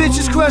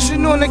 Bitches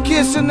crushing on the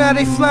kiss and now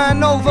they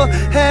flying over.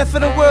 Half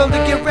of the world to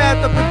get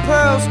wrapped up in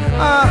pearls.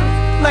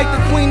 Like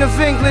the Queen of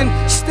England,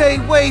 stay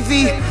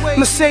wavy.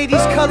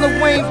 Mercedes color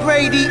Wayne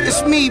Brady,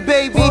 it's me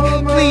baby.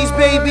 Please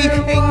baby,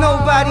 ain't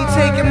nobody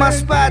taking my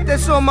spot,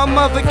 that's on my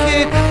mother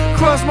kid.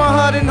 Cross my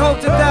heart and hope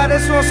to die,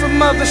 that's on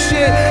some other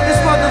shit. This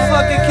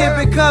motherfucking kid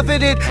been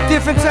coveted.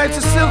 Different types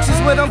of silks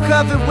is what I'm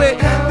covered with.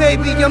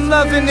 Baby, I'm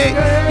loving it.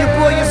 Your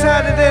boy is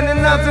hotter than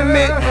an oven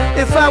mitt.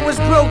 If I was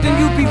broke, then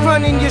you'd be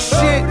running your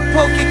shit.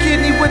 Poke your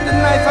kidney with the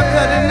knife I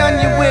cut an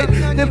onion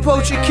with. Then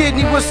poach your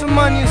kidney with some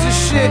onions and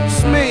shit.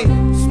 It's me,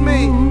 it's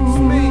me.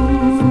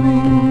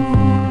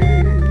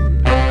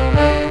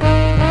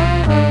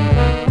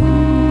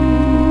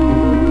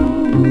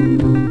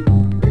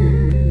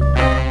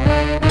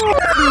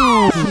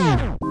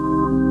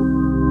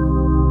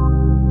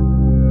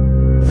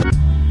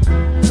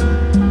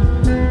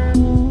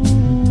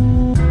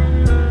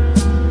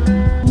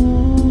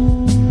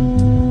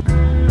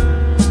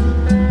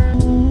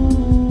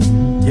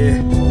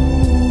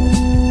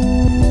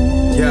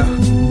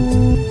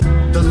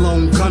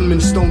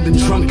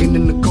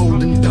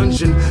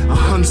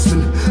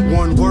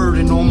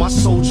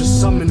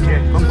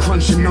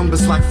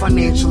 numbers like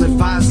financial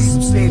advisors,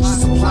 substantial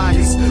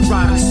suppliers.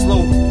 Riding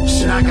slow,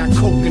 shit, I got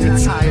coke in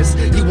the tires.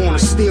 He wanna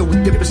steal,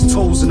 we dip his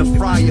toes in the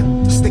fryer.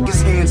 Stick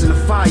his hands in the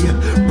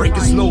fire, break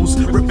his nose,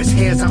 rip his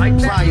hairs out like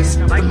pliers.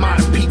 The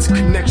modern pizza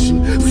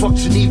connection, fuck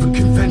Geneva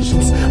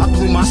conventions. I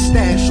blew my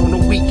stash on a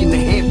week in the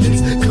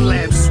Hamptons.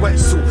 Collab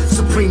sweatsuit,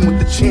 supreme with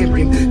the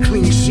champion.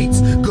 Clean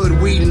sheets,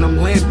 good weed and I'm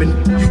lamping.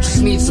 You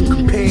just need some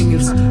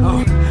companions.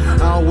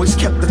 I always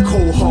kept the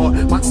cold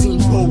heart. My team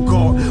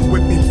Bogart,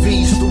 whipping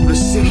V's through the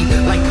city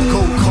like a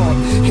go-kart.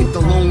 Hit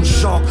the lone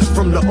shark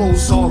from the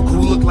Ozark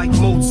who look like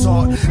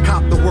Mozart.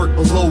 Cop the work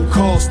below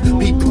cost,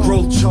 beat the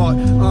growth chart.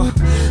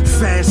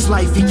 Fast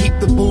life, he keep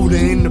the Buddha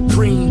in the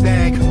green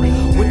bag.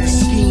 With the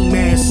ski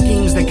mask,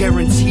 schemes that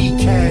guarantee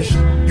cash.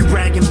 You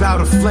bragging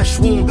about a flesh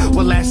wound,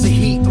 well that's a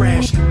heat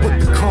rash. Put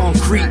the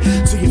concrete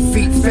to your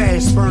feet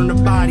fast. Burn the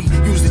body,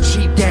 use the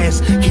cheap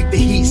gas. Keep the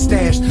heat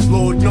stashed,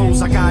 Lord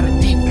knows I got a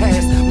deep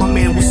past. My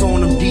man was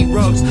on them deep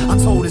rugs, I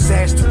told his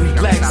ass to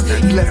relax.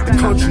 He left the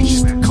country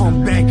just to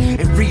come back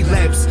and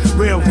relapse.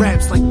 Real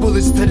raps like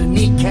bullets to the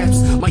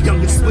kneecaps. My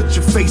youngest split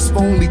your face for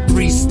only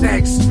 3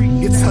 stacks.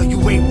 You tell you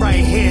ain't right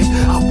here,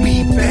 I'll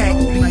be back,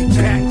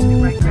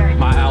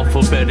 My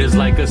alphabet is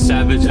like a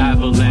savage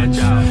avalanche.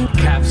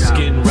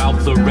 Calfskin,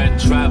 Ralph Lauren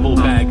travel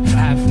bag.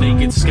 Half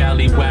naked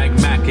scallywag,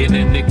 macking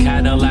in the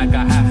Cadillac.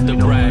 I have to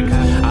brag.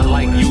 I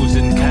like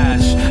using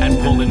cash and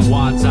pulling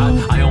wads out.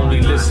 I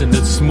only listen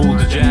to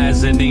smooth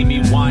jazz and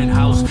Amy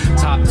Winehouse.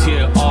 Top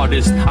tier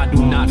artist, I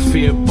do not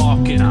fear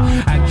barking.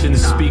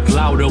 Actions speak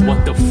louder.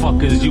 What the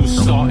fuck is you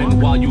starting?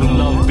 While you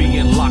love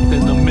being locked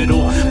in the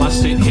middle, my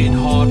shit hit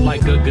hard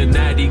like a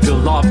Gennady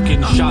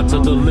Golovkin shot to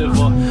the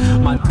liver.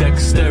 My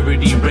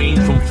dexterity range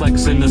from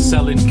flexing to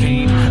selling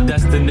cane.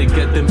 Destined to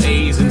get them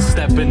A's and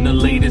step in the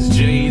latest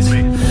J's.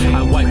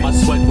 I wipe my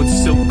sweat with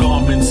silk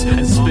garments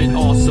and spit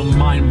awesome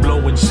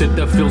mind-blowing shit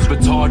that feels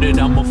retarded.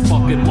 I'm a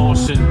fucking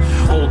Martian.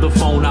 Hold the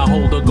phone, I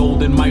hold a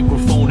golden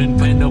microphone and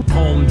pen a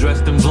poem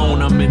dressed and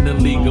blown. I'm in the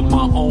league of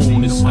my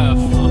own. It's F.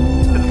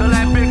 Tell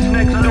that bitch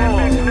next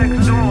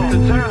door to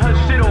turn her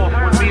shit off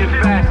when me and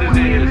Fast is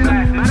in.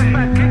 Matter of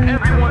fact, get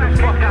everyone the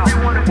fuck out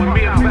when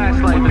me and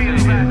Fast like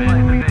this is here,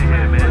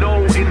 man. No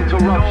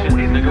interruptions,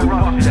 nigga.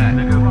 Fuck that.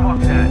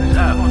 It's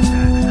up.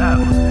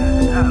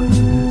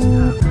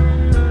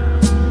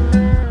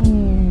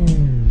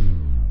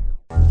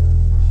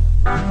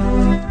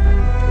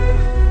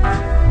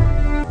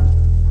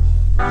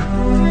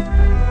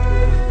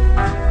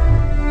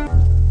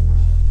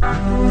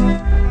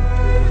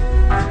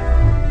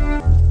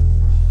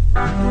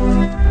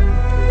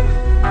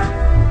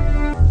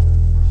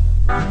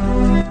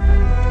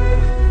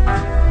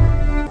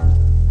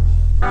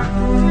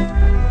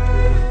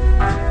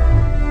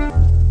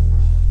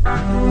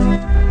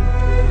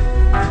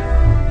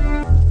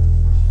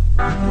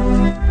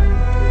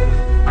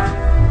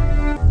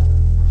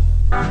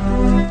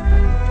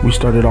 We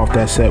started off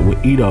that set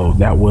with Ito.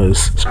 That was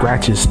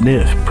Scratch and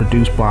Sniff,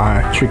 produced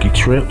by Tricky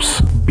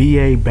Trips.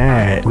 B.A.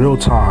 Bad, Real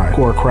Time,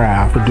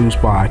 Choreograph,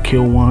 produced by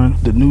Kill One.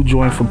 The new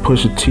joint from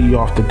Pusha T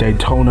off the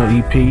Daytona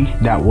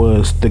EP, that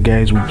was The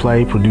Games We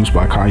Play, produced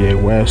by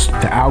Kanye West.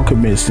 The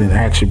Alchemist and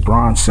Action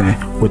Bronson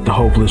with The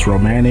Hopeless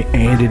Romantic, and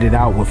ended it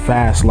out with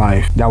Fast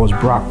Life. That was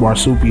Brock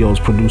Marsupials,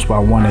 produced by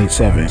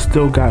 187.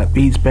 Still got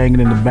beats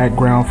banging in the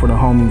background for the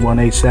homie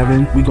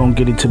 187. We gonna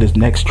get into this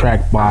next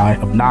track by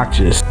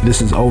Obnoxious.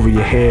 This is Over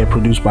Your Head,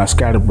 produced by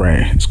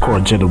Scatterbrain. It's Core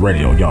Agenda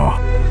Radio, y'all.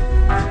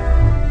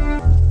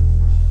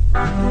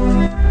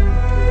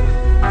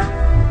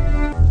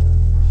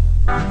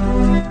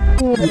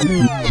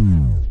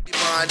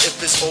 Mind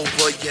if it's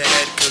over your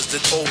head, cause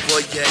it's over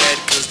your head,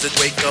 cause the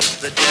wake up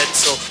the dead.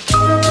 So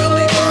don't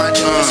really mind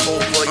if it's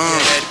over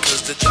your head,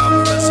 cause the job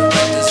of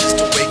resurrectors is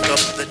to wake up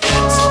the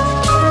dead. So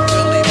don't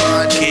really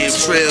mind if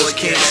it's over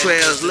your head,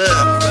 cause the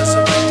job of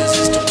resurrectors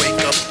is to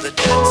wake up the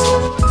dead. So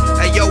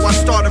hey yo, I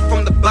started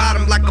from the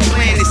bottom like a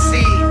planted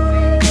seed.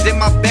 Cause in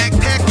my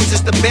backpack was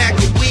just a bag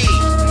of weed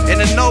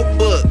and a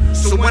notebook.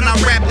 So when I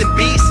rapped in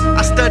beats,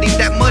 I studied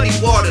that muddy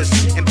waters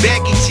and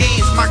baggy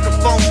jeans,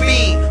 microphone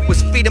beam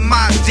was feeding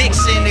my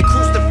addiction and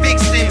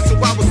crucifixing. So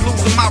I was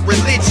losing my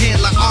religion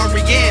like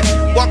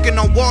R.E.M. Walking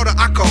on water,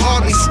 I could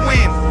hardly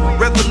swim.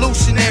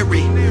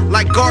 Revolutionary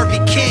like Garvey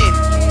Ken.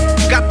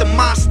 Got the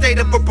mind state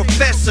of a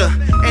professor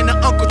and an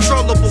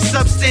uncontrollable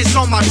substance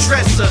on my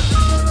dresser.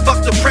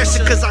 Fuck the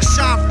pressure cause I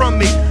shine from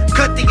it.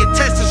 Cut the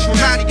intestines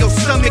from out of your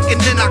stomach and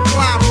then I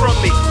climb from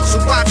it. So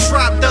I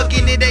try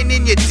thugging, it ain't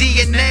in your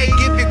DNA.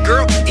 Give your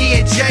girl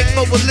E&J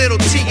for a little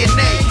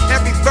TNA.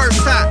 Every verse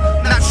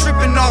hot, not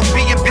tripping off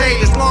being paid.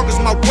 As long as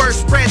my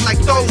words spread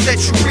like those that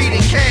you read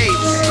in caves.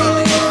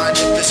 Really mind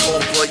if it's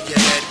over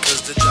your head,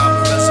 cause the job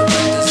of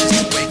resurrectors is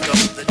to wake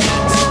up the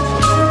dead. So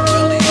don't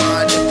really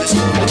mind if it's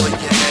over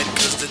your head,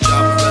 cause the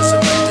job of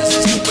resurrectors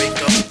is to wake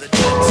up the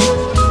dead. So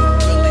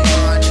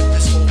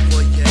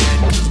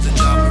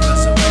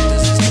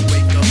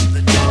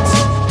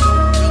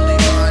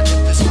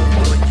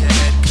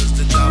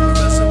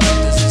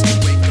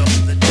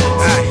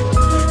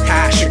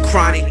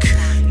chronic,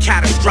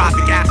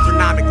 catastrophic,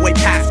 astronomic, way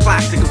past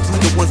plastic. If we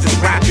the ones that's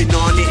rapping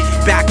on it,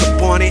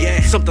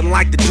 something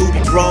like the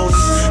Doobie Bros.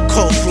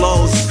 Cold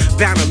flows,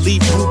 bound to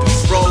leave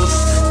boobies froze.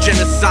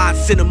 Genocide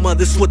cinema,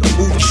 this what the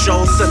movie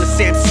shows. Son of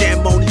Sam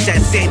Ceremonies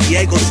at San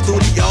Diego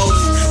Studios.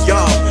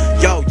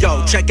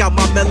 Yo, check out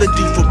my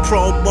melody for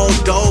promo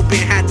dough. Been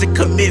had to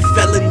commit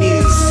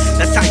felonies.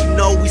 That's how you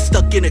know we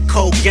stuck in a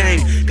cold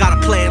game.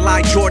 Gotta play it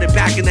like Jordan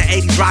back in the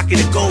 80s, rocking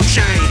a gold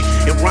chain.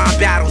 In rhyme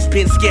battles,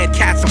 been scared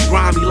cats, I'm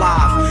grimy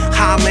live.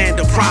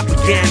 Highlander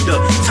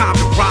propaganda, time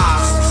to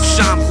rise.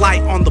 Shine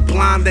light on the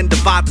blind, then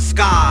divide the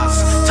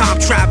skies. Time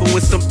travel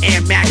with some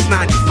Air Max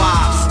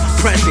 95s.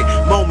 Present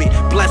moment,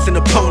 blessing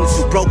opponents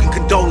with broken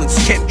condolence.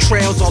 Kept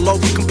trails all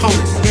over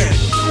components.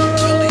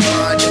 Really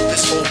mind if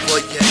it's over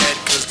your head,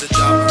 cause the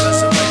job of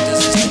resurrectors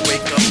is to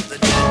wake up the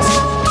dead.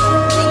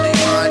 Really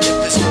mind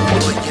if it's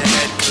over your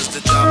head, cause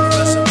the job of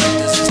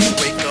resurrectors is to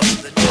wake up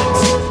the dead.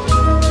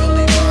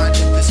 Really mind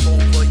if it's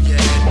over your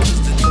head,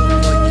 cause the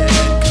over your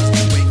head, cause to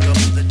wake up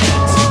the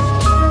dead.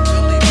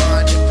 Really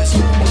mind if it's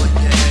over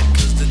your head,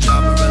 cause the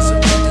job of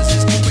resurrectors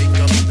is to wake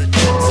up the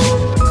dead.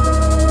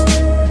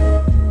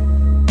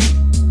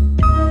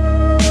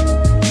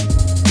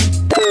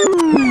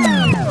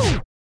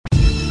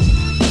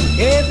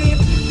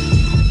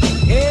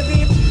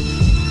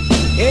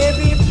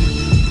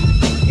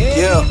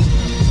 Yeah.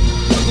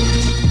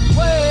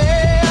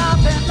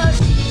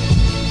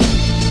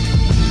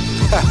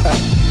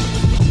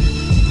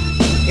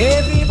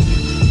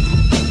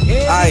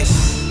 Ice.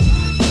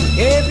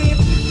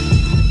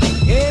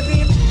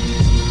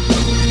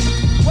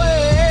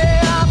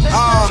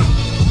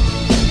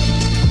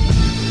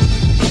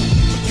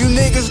 You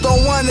niggas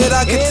don't want it,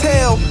 I can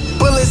tell.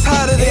 Bullets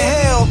hotter than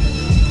hell.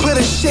 Put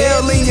a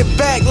shell in your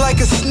back like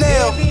a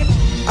snail.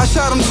 I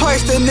shot him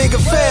twice, that nigga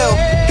fell.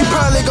 He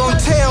probably gon'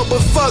 tell, but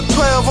fuck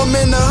 12. I'm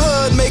in the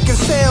hood making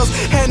sales.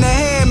 Hand to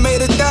hand,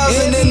 made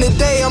 1,000 in the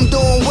day, I'm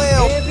doing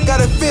well. Got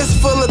a fist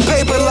full of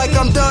paper like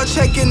I'm done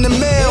checking the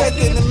mail.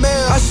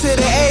 I sit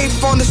an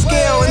eighth on the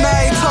scale and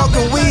I ain't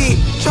talking weed.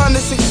 Trying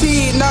to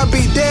succeed and I'll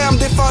be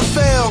damned if I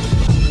fail.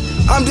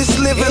 I'm just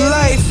living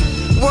life.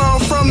 Where I'm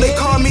from, they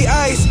call me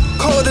ice.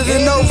 Colder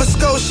than Nova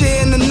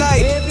Scotia in the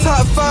night.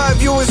 Top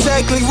 5, you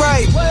exactly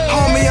right.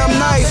 Homie, I'm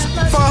nice.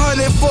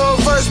 500 for a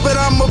verse, but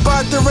I'm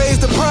about to raise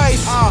the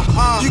price.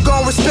 You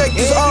gon' respect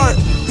this art.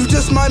 You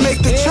just might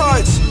make the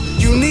charts.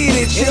 You need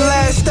it. Your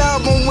last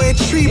album went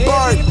tree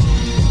bark.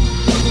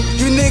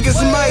 You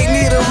niggas might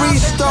need a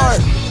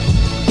restart.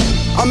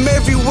 I'm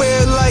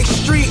everywhere like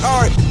street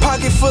art.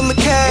 Pocket full of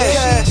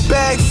cash,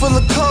 bag full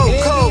of coke,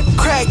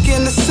 crack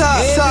in the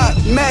sock,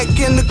 Mac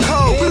in the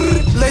coke.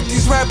 Let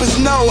these rappers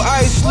know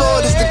Ice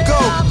Lord is the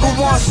GOAT. Who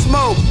wants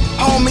smoke?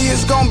 Homie,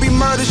 it's gon' be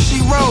murder,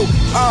 she wrote.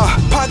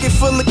 Pocket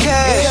full of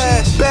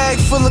cash, bag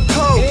full of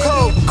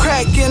coke,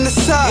 crack in the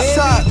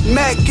sock,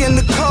 Mac in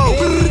the coke.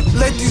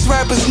 Let these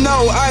rappers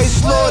know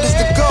Ice Lord is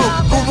the GOAT.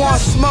 Who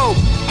wants smoke?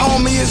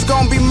 Homie, it's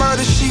gon' be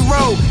murder, she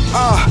wrote.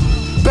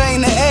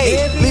 Bang the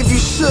A, leave you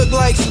shook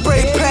like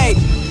spray paint.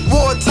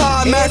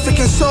 Wartime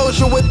African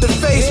soldier with the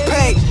face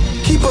paint.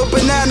 Keep a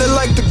banana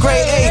like the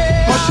grade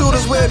 8. My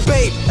shooters wear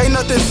bait, ain't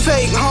nothing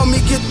fake.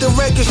 Homie, get the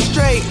record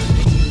straight.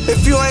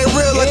 If you ain't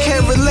real, I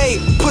can't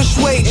relate. Push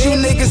weight, you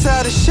niggas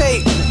out of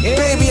shape.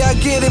 Baby, I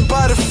get it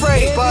by the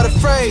freight.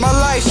 My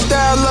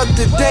lifestyle up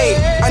to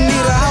date. I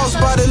need a house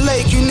by the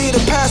lake. You need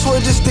a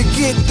password just to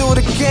get through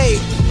the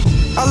gate.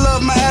 I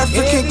love my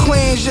African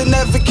queens, you'll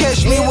never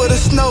catch me with a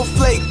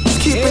snowflake.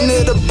 Just keeping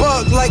it a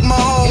buck like my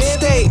home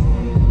state.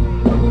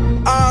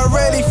 I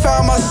already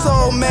found my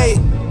soulmate.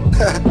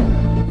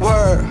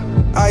 Word.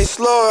 Ice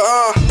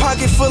Lord,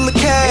 pocket full of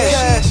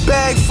cash,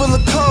 bag full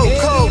of coke,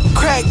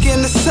 crack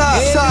in the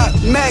sock,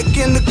 Mac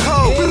in the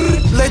coke.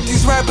 Let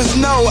these rappers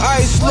know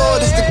Ice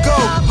Lord is the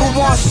GOAT. Who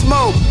wants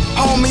smoke?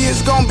 Homie,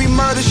 it's gon' be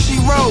murder, she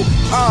wrote.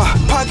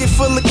 Pocket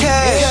full of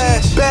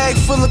cash, bag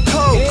full of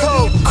coke,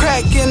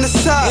 crack in the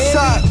sock,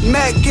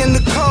 Mac in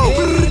the coke.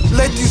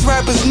 Let these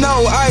rappers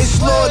know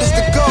Ice Lord is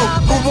the GOAT.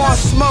 Who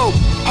wants smoke?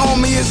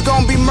 Homie, it's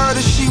gon' be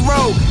murder, she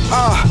wrote.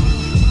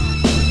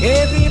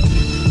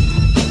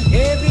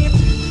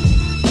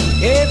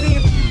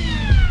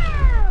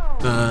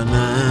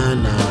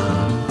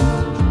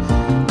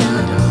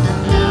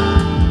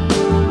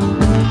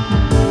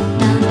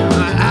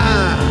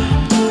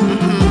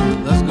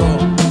 Let's go.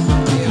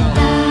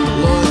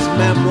 Lord's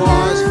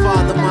memoirs,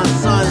 father my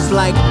sons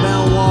like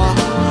Melwar.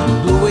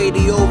 Blue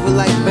 80 over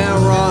like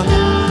Melra.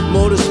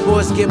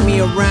 Motorsports get me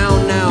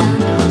around now.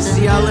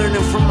 See, I learned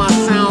it from my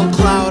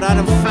SoundCloud. I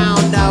done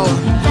found out.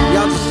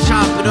 Y'all just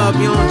chop it up,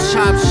 you don't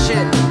chop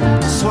shit.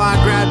 That's why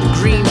I grabbed the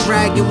green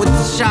dragon with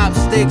the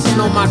chopsticks.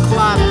 Know my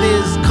cloth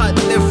is cut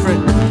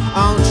different.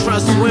 I don't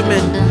trust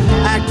women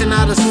acting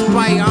out of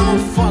spite. I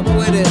don't fuck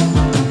with it.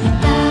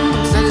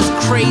 Said it's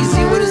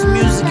crazy where this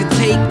music can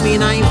take me,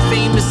 and I ain't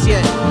famous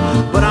yet,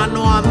 but I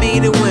know I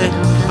made it when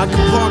I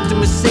can park the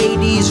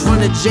Mercedes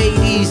front of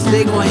JD's.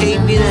 They gon' hate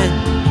me then.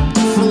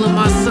 Full of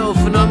myself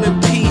and I'm in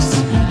peace.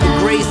 The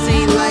grace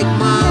ain't like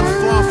mine,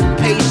 far from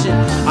patient.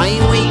 I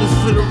ain't waiting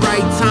for the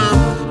right time.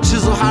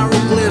 Chisel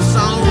hieroglyphs,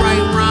 I don't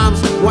write rhymes.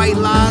 White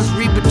lies,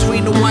 read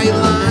between the white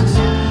lines.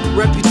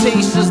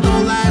 Reputations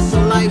don't last a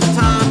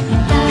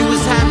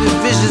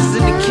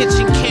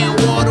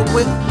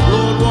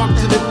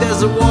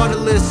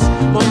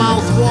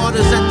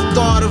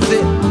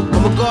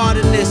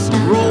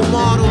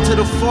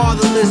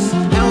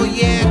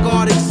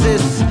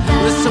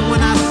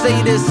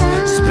say this,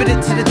 spit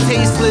it to the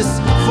tasteless.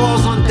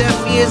 Falls on deaf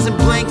ears and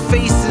blank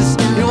faces.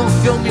 You don't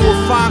feel me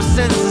with five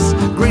senses.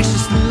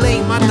 Graciously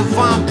late, my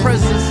divine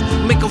presence.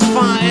 Make a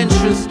fine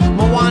entrance,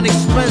 my wine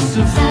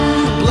expensive.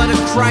 Blood of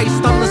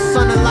Christ, I'm the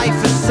son of life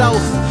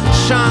itself.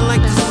 Shine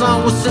like the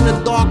sun, what's in the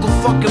dark will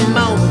fucking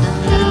melt.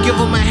 You give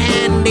them a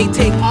hand and they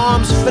take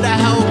arms for the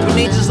help. And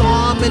they just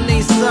arming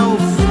theyself.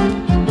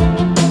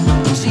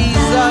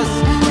 Jesus,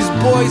 these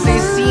boys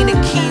ain't seen the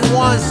key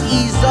ones,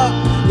 ease up.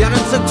 Y'all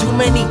done took too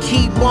many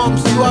key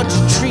bumps, you out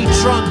your tree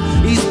trunk.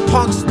 These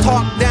punks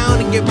talk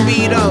down and get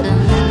beat up.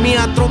 Me,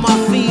 I throw my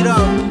feet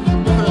up.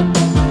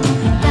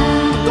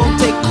 Don't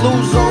take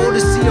clues, oh,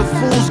 to see a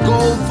fool's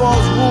gold.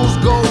 False rules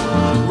go,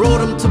 wrote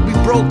them to be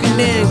broken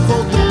in.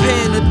 Quote the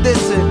pen or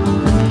diss it.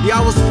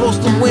 Y'all was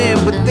supposed to win,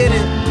 but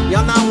didn't.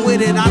 Y'all not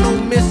with it, I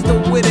don't miss the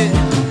with it.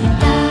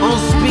 I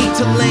don't speak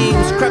to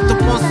lames, crept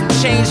up on some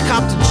change,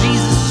 copped a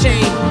Jesus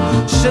chain.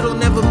 Shit'll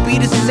never be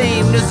the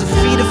same, there's a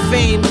feat of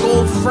fame.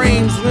 Gold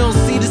frames, we don't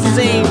see the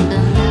same.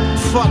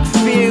 Fuck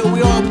fear,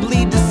 we all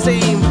bleed the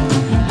same.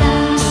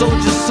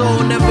 Soldier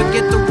soul, never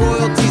get the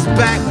royalties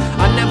back.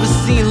 I never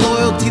seen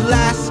loyalty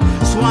last,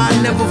 that's why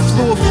I never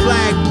flew a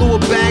flag. Blew a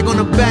bag on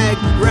a bag,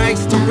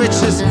 rags to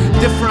riches.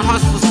 Different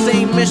hustle,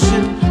 same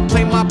mission,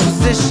 play my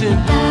position.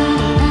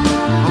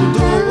 I'm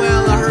doing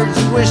well, I heard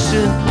you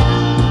wishing.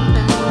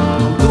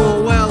 I'm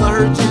doing well, I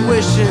heard you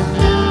wishing.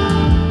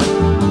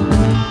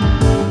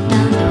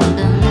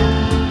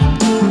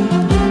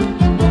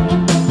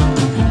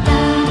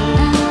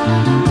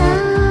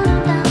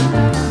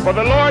 For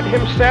the Lord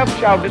himself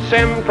shall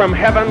descend from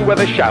heaven with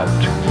a shout,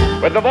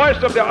 with the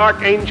voice of the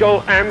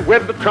archangel, and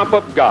with the trump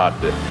of God.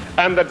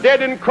 And the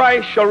dead in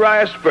Christ shall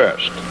rise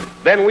first.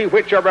 Then we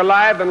which are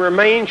alive and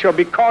remain shall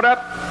be caught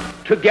up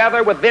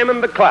together with them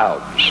in the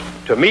clouds,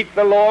 to meet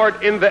the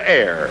Lord in the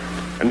air.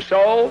 And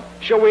so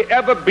shall we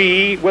ever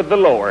be with the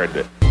Lord.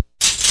 Word.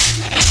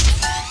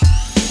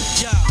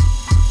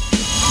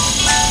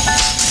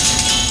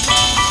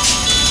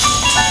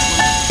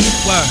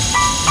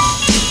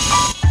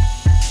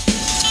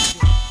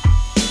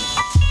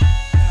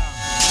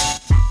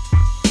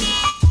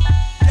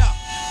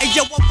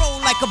 Yo, I roll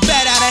like a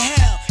bat out of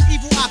hell.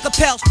 Evil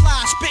acapels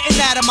fly,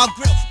 spitting out of my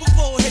grill.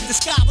 Before it hit the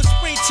sky with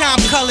springtime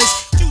colors.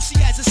 Juicy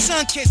as a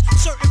sun kiss,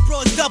 certain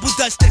broads double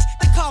dust this.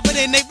 They covered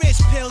in their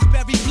wrist,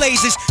 Pillsbury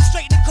blazes.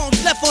 Straighten the combs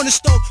left on the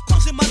stove,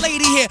 closing my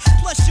lady here.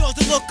 Plus yours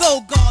to look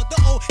old guard, the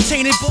old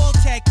chain and ball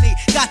technique.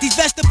 Got these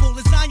vegetable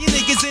lasagna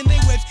niggas in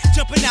their whips,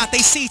 jumping out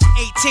they seats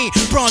 18.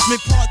 Bronzeman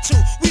part 2,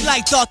 we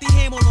like Dorothy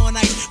Hamill on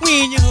ice.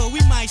 We in your hood,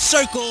 we might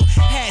circle.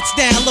 Hats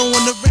down low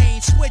on the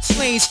range, switch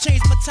lanes,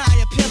 change my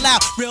tire, peel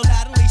out. Real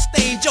loudly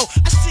stained, yo,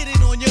 I sit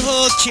it on your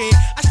hood, kid.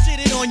 I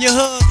sit it on your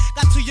hood.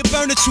 Got to your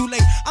burner too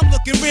late, I'm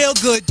looking real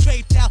good.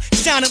 Draped out,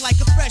 sounding like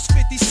a fresh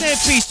 50-cent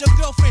piece. Your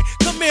girlfriend,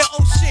 come here,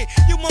 oh shit,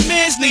 you my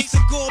man's niece.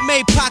 The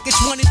gourmet pockets,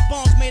 one inch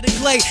bombs made of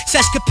clay.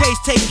 Sescapades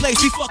take place,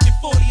 we fucking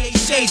 48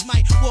 shades.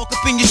 Might walk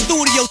up in your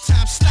studio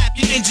time, slap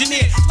your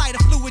engineer. Light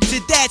a fluid to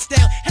dad's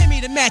down, hand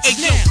me the match hey,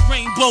 now. Yo,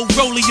 rainbow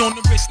rollie on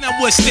the wrist, now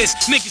what's this?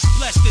 Niggas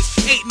bless this,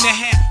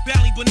 8.5,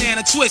 Bally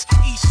banana twist.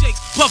 E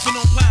shakes, puffing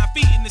on pine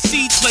feet in the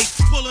seed plate.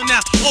 Pulling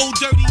out old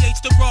dirty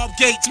H to rob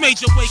gates.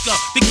 Major wake up,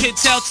 the kid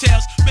tell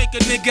tales, make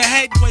a nigga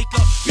head wake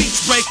up.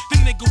 Beach break, the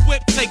nigga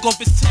whip, take off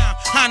his time.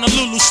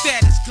 Honolulu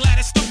status,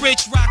 Gladys the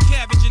rich, rock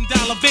cabbage and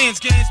dollar vans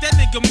gains. That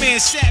nigga man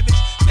savage,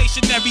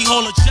 stationary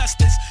hall of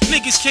justice.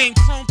 Niggas came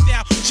chromed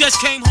out,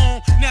 just came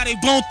home, now they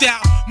boned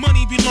out.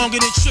 Money belonging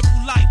in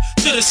triple life,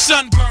 till the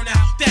sun burn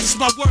out. That's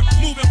my work,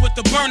 moving with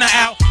the burner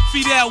out.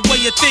 Fidel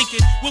way of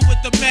thinking, we're with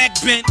the Mac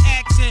bent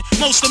accent.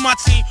 Most of my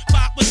team,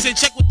 5%,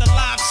 check with the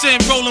live sin.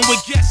 Rolling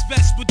with guest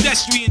vest,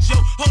 pedestrian Joe,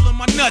 holding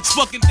my nuts,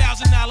 fucking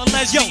 $1,000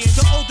 lesbian. Yo,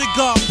 the older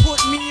guard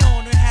put me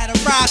on and had to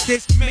rock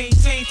this.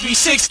 Maintain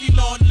 360,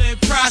 Lord, live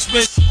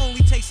prosperous.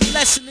 Only takes a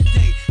lesson a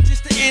day,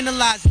 just to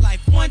analyze life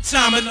one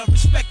time in a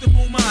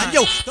respectable mind.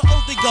 Yo, the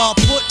older guard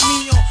put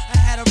me on and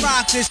had to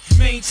rock this.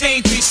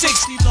 Maintain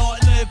 360, Lord,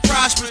 live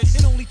prosperous.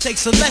 It only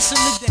takes a lesson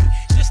a day,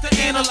 just to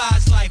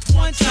analyze life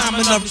one time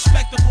in a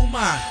respectable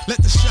mind. Let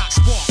the shot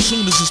spark,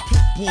 soon as his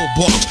pit bull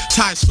barks.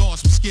 Tire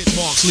scars from skid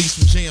marks, leaves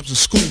from jams in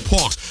school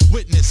parks.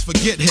 Witness,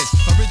 forget his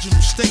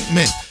original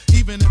statement.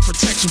 Even in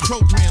protection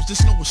programs,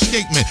 there's no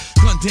escapement.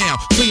 Gun down,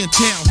 clean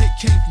town, hit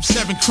came from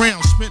 7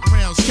 crowns. Spent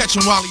rounds,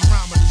 catching Wally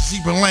Rhyme at the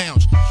Zebra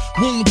Lounge.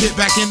 Wounded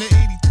back in the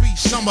 83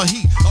 summer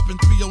heat, up in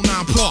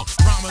 309 Park,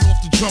 rhyming off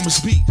the drummer's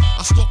beat.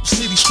 I stalk the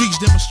city streets,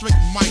 demonstrating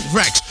Mike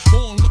Rex.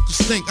 Onlookers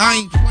think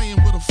I ain't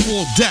playing with a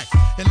full deck.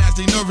 And as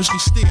they nervously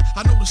stare,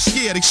 I know they're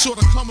scared. They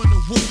sorta coming to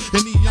whoop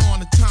in neon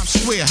in Times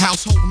Square.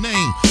 Household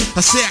name,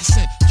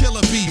 assassin,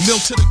 killer bee,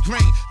 milk to the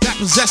grain. That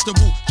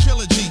possessable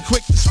trilogy,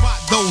 quick to spot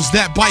those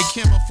that bite,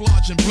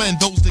 camouflage and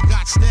blend. Those that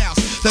got styles,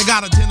 that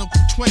got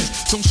identical twins.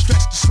 Don't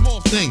stress the small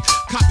thing.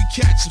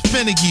 Copycats are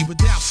finicky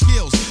without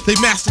skills. They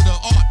master the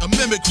art of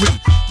mimicry.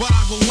 But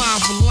I go line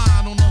for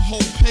line on the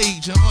whole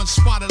page. An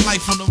unspotted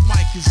life on the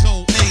mic is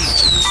old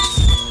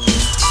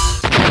age.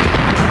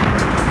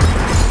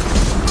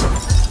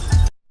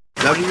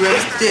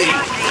 WSD.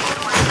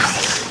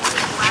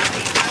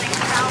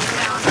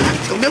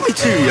 Let me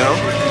too, yo.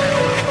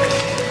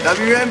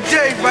 WMJ,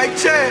 right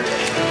chair.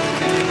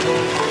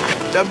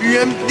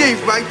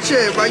 WMD, right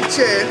chair, right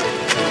chair.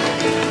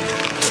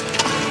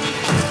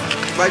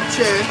 Right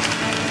chair.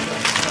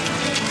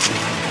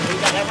 You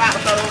got that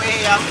Rockefeller over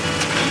here, yo.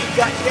 You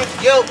got that,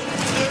 yo.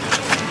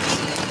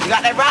 You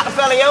got that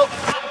Rockefeller, yo.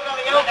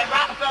 That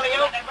Rockefeller,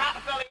 yo. That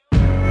Rockefeller, yo.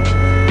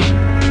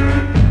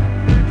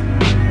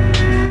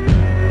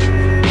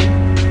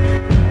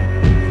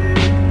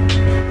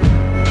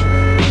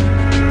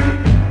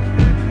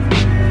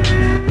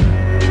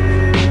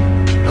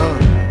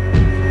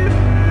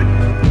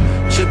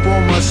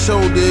 On my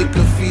shoulder, it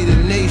could feed a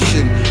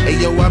nation.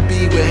 Ayo, I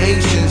be with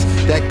Haitians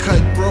that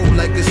cut throat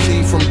like a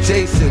scene from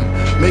Jason.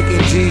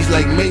 Making G's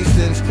like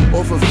Masons,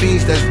 off of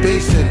fiends that's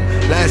basing.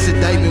 Last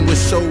indictment was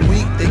so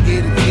weak, they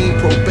gave the team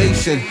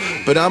probation.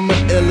 But I'm a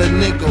illa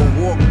nigga,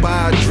 walk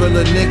by, drill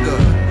a nigga.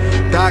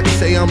 Doc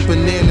say I'm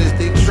bananas,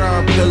 they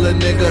try'n pill a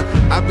nigga.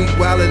 I be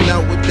wildin'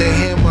 out with the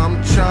hammer, I'm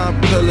try'n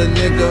pill a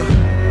nigga.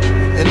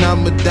 And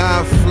I'm a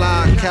die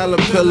fly,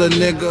 caterpillar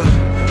nigga.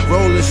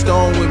 Rolling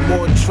Stone with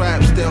more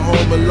traps than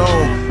Home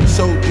Alone.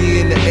 So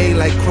DNA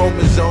like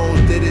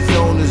chromosomes, did his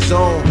own his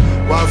own.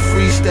 While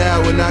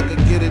freestyle when I could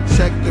get a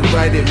check to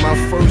write it. My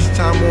first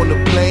time on the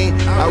plane,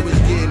 I was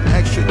getting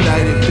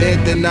extradited.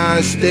 Banned the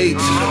 9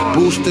 states,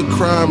 boost the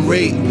crime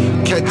rate.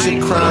 Catch a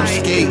crime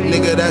skate,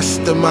 nigga, that's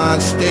the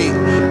mind state.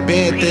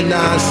 Banned the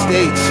 9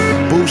 states,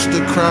 boost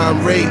the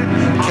crime rate.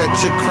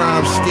 Catch a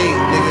crime skate,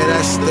 nigga,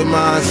 that's the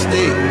mind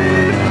state.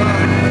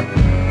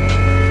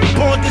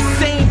 Born the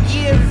same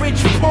year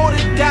Rich Porter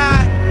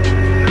died.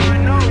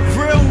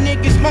 Real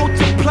niggas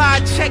multiply,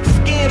 check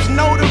scams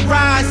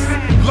notarized.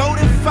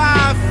 Loaded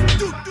 5.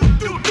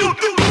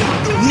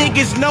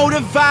 Niggas know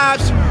the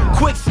vibes.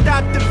 Quick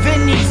stop the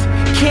Vinnies,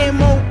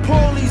 camo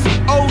polies,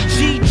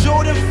 OG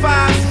Jordan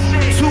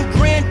 5s. 2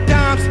 grand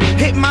dimes,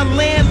 hit my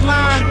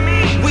landline.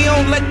 We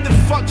don't let the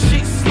fuck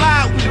shit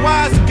slide, we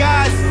wise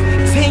guys.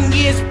 10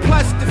 years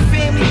plus the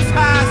family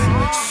ties.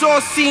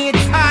 Saucy and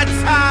Tata,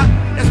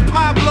 that's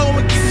Pablo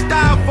and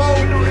Gustavo.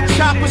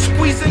 Chopper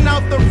squeezing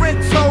out the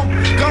rental.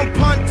 Gun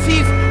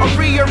Pontief, I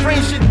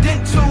rearrange your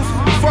dentals.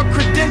 For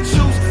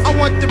credentials, I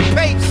want the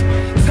papes.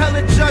 Tell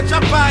the judge I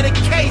buy the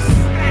case.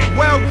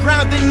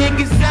 Well-grounded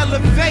niggas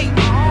elevate.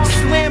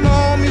 Slammer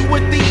on me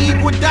with the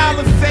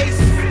Iguodala face.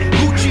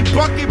 Gucci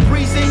bucket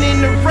breezing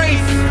in the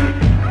race.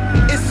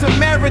 It's a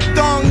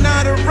marathon,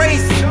 not a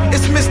race.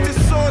 It's Mr.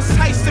 Sauce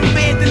Tyson,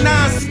 banned the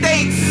 9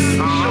 states.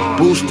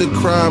 Boost the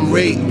crime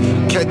rate,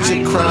 catch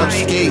a crime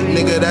skate,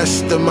 nigga,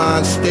 that's the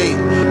mind state.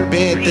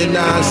 Banned the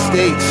 9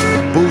 states,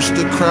 boost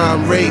the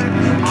crime rate,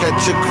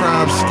 catch a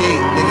crime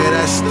skate, nigga,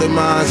 that's the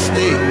mind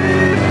state.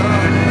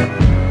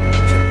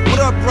 What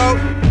up, bro?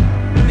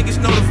 Niggas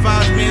know the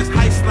vibes, man. It's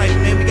heist life,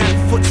 man. We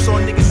got foots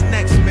on niggas'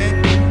 necks,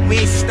 man. We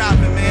ain't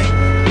stopping,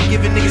 man.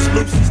 Giving niggas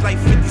loosies like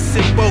 50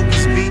 Cent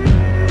bogus beat.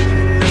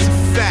 That's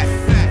a fact.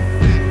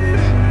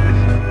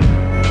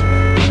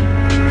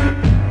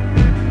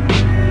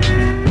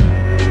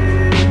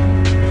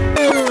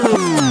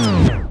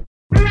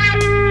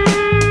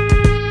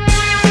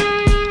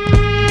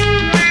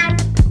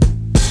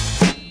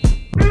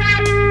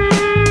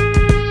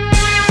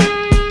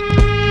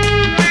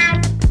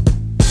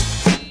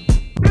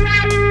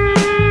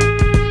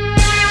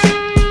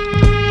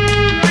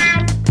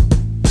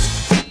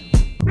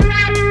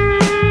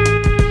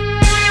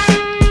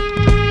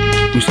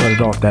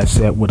 Off that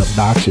set with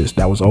Obnoxious,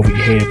 that was Over Your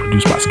Head,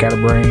 produced by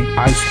Scatterbrain.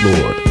 Ice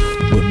Lord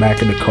with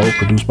Mac and the Code,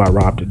 produced by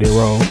Rob De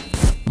Niro.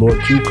 Lord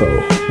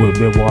Juco with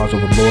Memoirs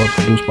of a Lord,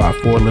 produced by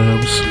Four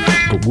Limbs.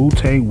 The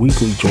Wu-Tang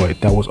Weekly joint,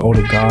 that was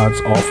Older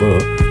Gods off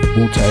of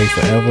Wu-Tang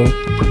Forever,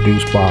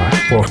 produced by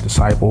Fourth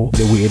Disciple.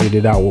 Then we ended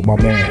it out with my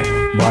man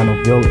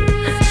Rhino Villain,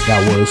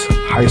 that was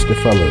Heist the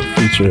Fella,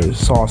 featuring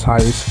Sauce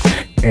Heist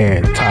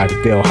and Ty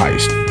the Dale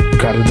Heist.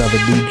 Got another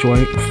new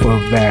joint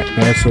from that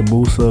Mansa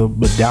Musa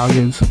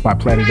Medallions by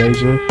Planet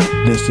Asia.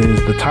 This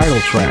is the title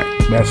track,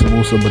 Mansa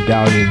Musa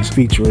Medallions,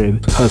 featuring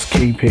Hus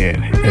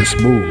Kingpin and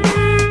Smooth.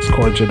 It's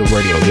According to the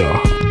Radio,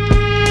 y'all.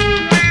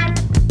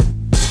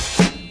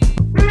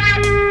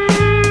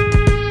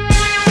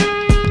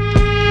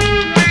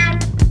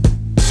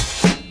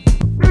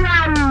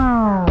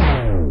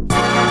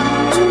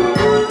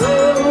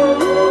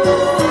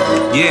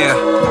 Yeah,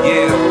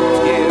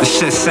 this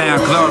shit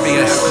sound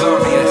glorious.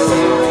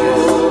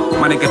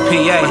 My nigga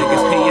PA.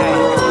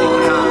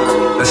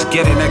 Let's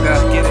get it, nigga.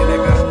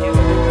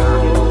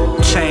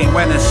 Chain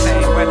winners.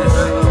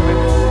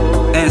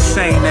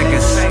 Insane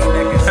niggas.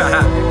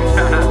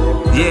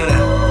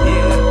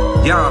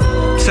 Yeah. Yo,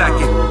 check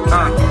it.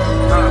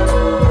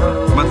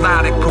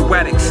 Melodic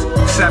poetics.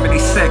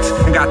 76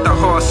 and got the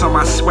horse on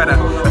my sweater.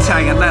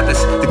 Italian leathers,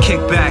 the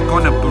kickback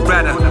on the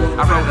Beretta.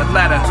 I wrote a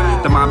letter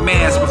to my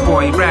mans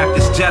before he rapped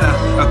his Jetta.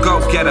 A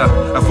go-getter,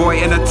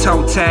 avoiding the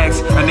toe tags.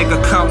 A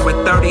nigga come with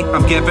 30,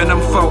 I'm giving him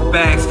 4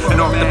 bags.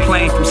 And off the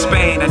plane from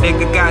Spain, a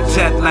nigga got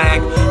jet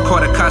lag.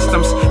 Caught a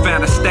customs,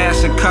 found a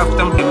stash and cuffed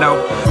him. You know,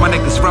 my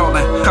niggas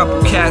rolling,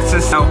 couple cats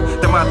and so.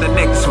 Them other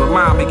niggas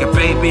remind me of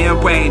Baby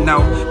and Wayne,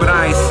 no. But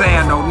I ain't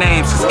saying no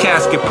names, cause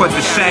cats get put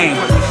to shame.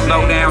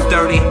 Low down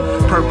dirty,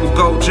 purple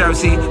gold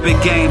jersey,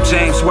 big game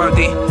James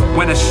Worthy.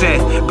 Winner shit,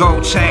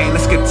 gold chain,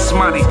 let's get this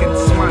money.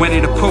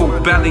 Winnie the Pooh,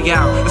 belly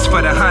out, it's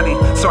for the honey.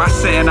 So I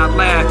sit and I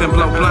laugh and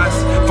blow blunts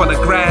for the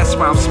grass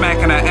while I'm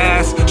smacking her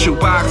ass.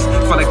 Shoebox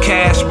full of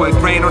cash with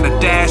grain on the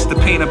dash, the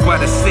peanut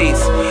butter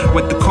seats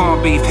with the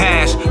corned beef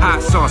hash,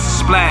 hot sauce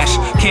splash,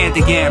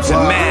 candy yams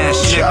and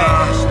mash.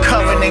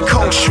 Covered in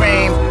cold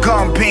stream,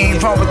 gun beam,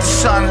 run with the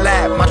sun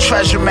lap. My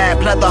treasure map,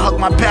 leather hug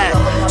my back.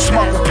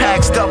 Smuggle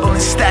packs,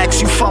 doubling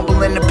stacks, you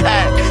fumble in the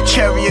pack.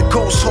 Chariot,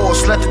 ghost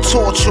horse, let the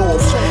torch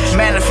off.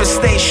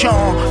 Manifestation,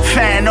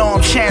 fan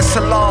arm,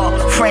 chancellor.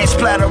 Frame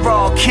splatter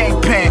all,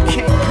 kingpin.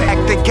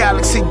 Act the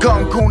galaxy,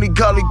 gun, goonie,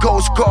 gully,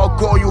 ghost,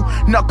 gargoyle.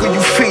 Knuckle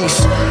you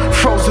feast.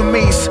 Frozen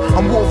meats,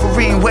 I'm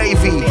Wolverine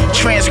wavy.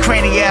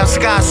 Transcranial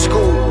sky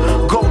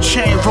school. Gold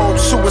chain rope,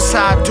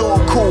 suicide door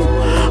cool.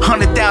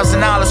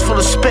 $100,000 full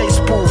of space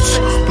boots.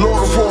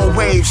 Lord of all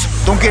waves,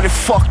 don't get it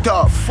fucked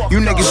up. You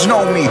niggas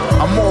know me,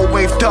 I'm all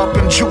waved up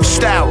and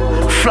juiced out.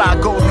 Fly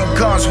golden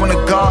guns when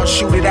the guards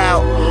shoot it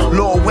out.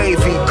 Lord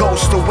wavy,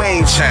 ghost of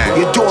waves.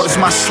 Your daughter's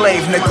my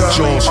slave, nigga.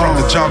 Jules from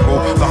the jungle,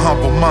 the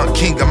humble monk,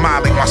 king of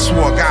Mali, my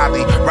sword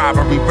godly.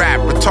 Robbery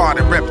rap,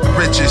 retarded, rep the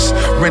riches.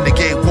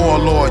 Renegade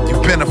warlord, you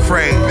been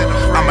afraid.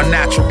 I'm a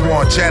natural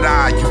born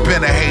Jedi, you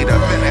been a hater.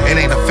 It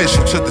ain't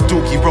official till the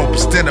dookie rope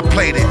is dinner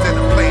plated.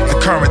 The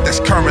current that's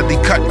currently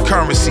cutting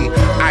currency.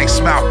 Ice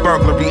mouth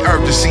burglary,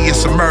 urgency,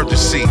 it's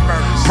emergency.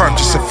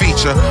 Purchase a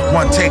feature,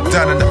 one take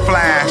done in the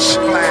flash.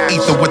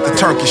 Ether with the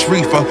Turkish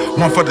reefer,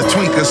 one for the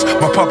tweakers.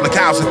 My public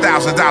housing,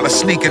 $1,000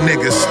 sneaker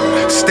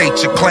niggas.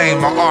 State your claim,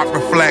 my art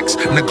reflects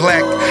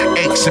neglect,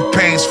 aches and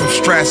pains from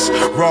stress.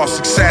 Raw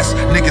success,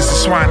 niggas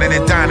is swining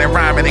and dining,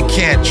 rhyming and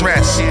can't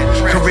dress.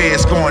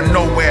 Careers going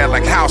nowhere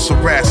like house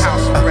arrest.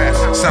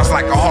 Sounds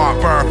like a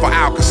hard burn for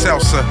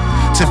Alka-Seltzer.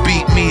 To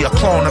beat me, a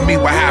clone of me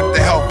will have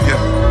to help you.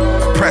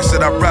 Press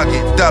it up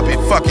rugged, dub it,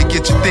 fuck it,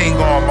 get your thing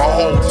on. My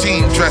whole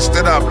team dressed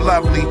it up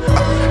lovely.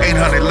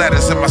 800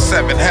 letters in my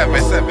 7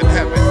 heaven.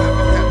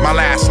 My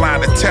last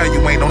line to tell you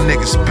ain't no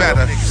niggas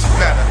better.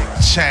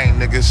 Chain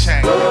niggas,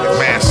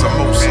 Mansa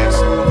Musa,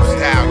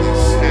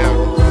 stallions.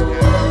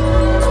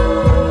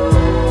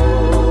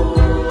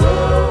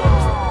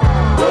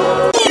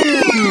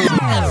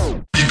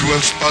 Igłę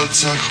w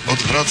palcach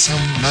odwracam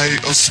na jej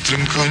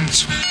ostrym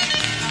końcu.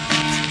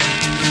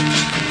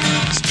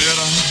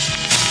 Zbieram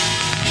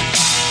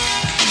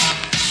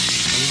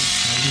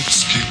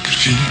ludzkiej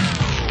krwi.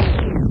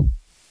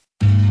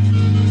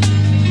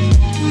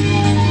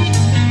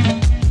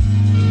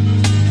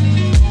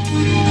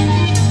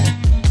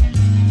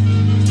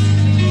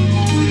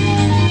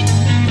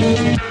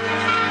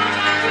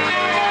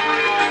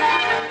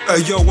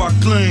 Hey yo, I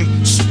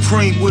claim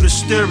supreme with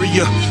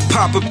hysteria.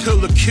 Pop a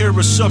pill of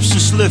Kira,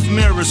 substance lift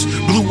mirrors.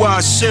 Blue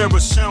eyes Sarah,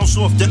 sounds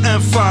off the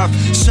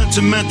M5.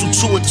 Sentimental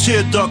to a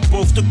tear duct,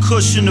 both the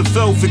cushion and the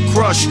velvet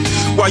crush.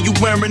 While you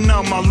wearing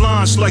out my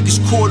lines like it's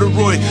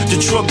corduroy. The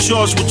drug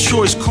jars with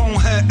choice, cone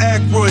hat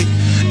Ackroyd.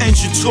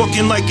 Engine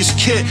talking like it's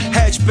kit,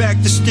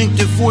 hatchback,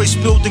 distinctive voice.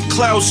 Building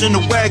clouds in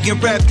a wagon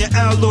wrapped in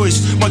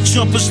alloys. My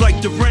jumpers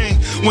like the rain,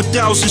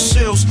 1,000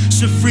 sales.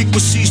 Some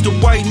frequencies, the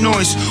white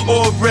noise.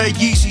 All red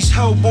Yeezys,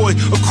 Hellboy.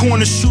 A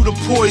corner shooter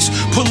poise,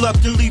 pull up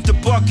and leave the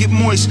bucket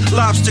moist.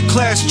 Lobster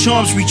class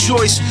charms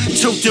rejoice,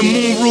 tilted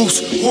moon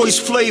roofs,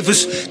 hoist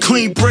flavors.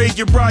 Clean braid,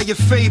 Uriah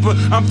Faber.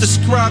 I'm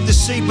described as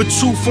saber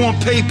tooth on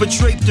paper,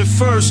 draped in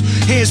furs.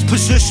 Hands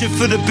positioned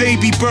for the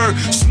baby bird.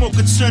 Smoke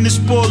a tennis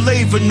ball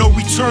laver, no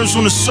returns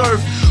on the surf.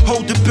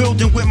 Hold the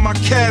building with my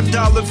cab,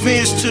 dollar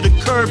vans to the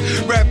curb.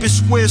 Rapid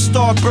square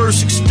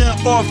starburst,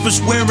 extent offers,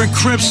 wearing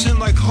crimson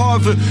like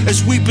Harvard.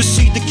 As we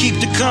proceed to keep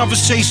the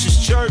conversations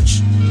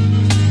church.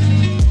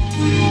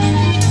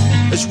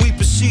 As we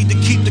proceed to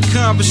keep the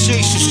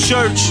conversations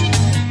church.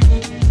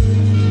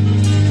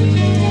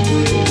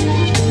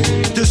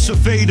 This a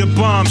Vader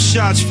bomb,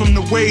 shots from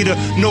the waiter,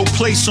 no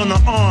place on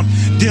the arm.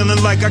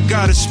 Dealing like I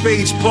got a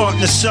spades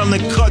partner,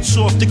 selling cuts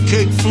off the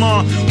cake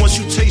flan. Once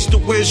you taste the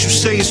whiz, you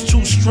say it's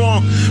too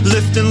strong.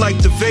 Lifting like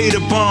the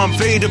Vader bomb,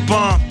 Vader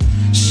bomb.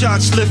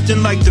 Shots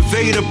lifting like the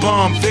Vader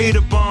bomb,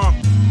 Vader bomb.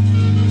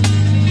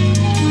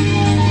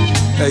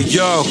 Hey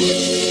yo,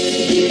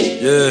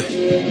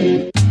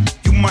 yeah.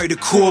 Might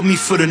have called me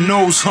for the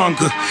nose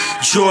hunger.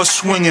 Jaw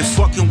swinging,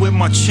 fucking with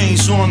my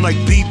chains on like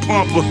beat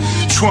pumper.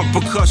 Trunk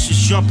percussions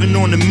jumping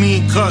on the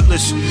mean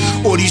cutlass.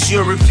 All these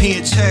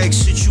European tags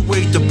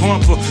situate the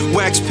bumper.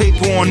 Wax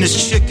paper on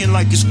this chicken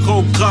like it's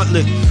cold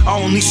cutlet.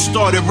 I only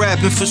started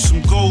rapping for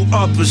some gold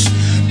uppers.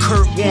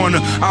 Kurt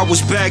Warner, I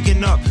was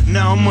bagging up.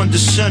 Now I'm under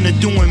center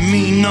doing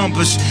mean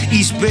numbers.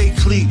 East Bay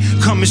Cleat,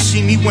 come and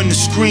see me when the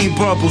screen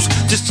bubbles.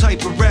 This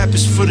type of rap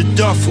is for the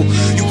duffel.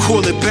 You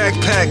call it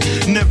backpack,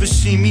 never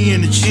see me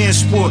in a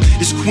Jansport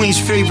is Queen's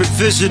favorite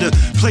visitor.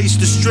 Place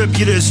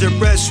distributors at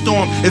Red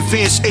Storm.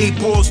 Advance 8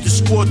 balls to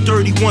score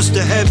 30 once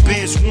the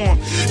headband's warm.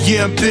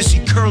 Yeah, I'm busy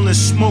curling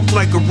smoke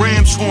like a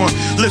ram's horn.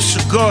 Lift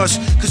cigars,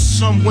 cause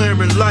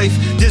somewhere in life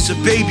there's a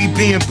baby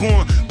being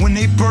born. When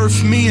they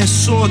birthed me and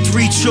saw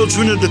 3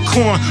 children of the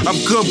corn, I'm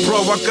good,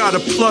 bro, I got a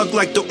plug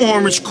like the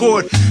orange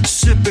cord.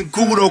 Sipping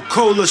Gudo,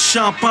 Cola,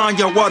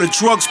 Champagne while the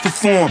drugs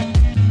perform.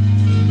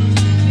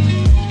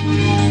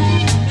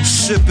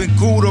 Sipping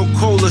Gudo,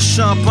 Cola,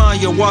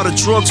 Champagne while the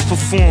drugs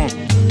perform.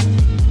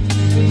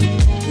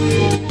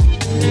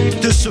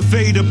 This a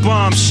Vader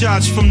bomb,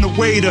 shots from the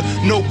waiter,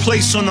 no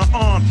place on the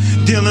arm.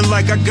 Dealing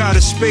like I got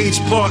a spades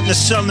partner,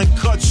 selling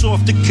cuts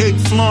off the cake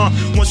flan.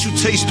 Once you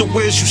taste the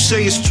whiz, you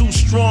say it's too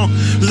strong.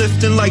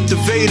 Lifting like the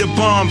Vader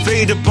bomb,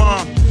 Vader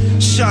bomb.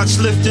 Shots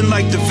lifting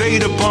like the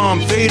Vader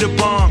bomb, Vader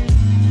bomb.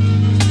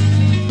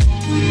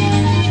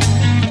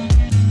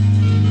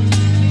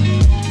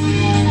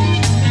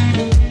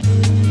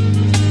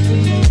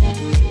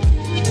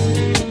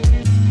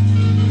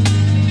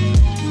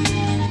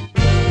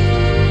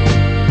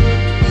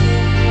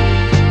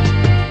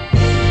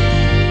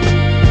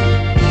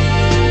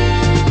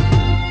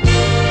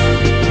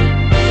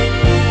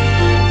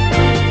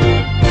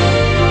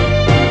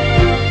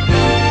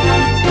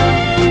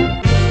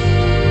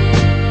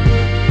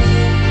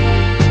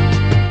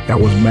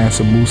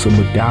 Mansa Musa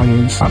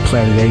Medallions by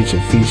Planet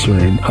Agent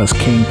featuring Hus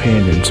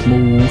Kingpin and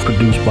Smooth,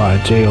 produced by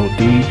J.O.D.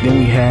 Then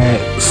we had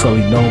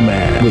Sully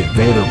Nomad with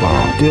Vader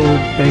Bomb. Still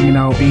banging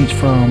out beats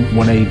from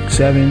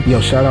 187. Yo,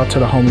 shout out to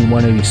the homie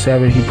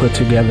 187. He put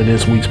together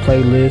this week's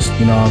playlist.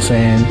 You know what I'm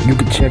saying? You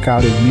can check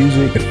out his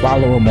music and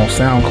follow him on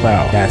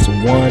SoundCloud. That's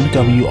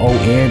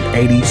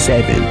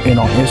 1WON87. And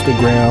on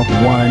Instagram,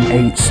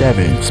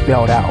 187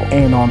 spelled out.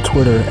 And on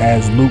Twitter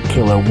as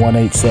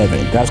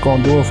LukeKiller187. That's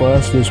gonna do it for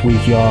us this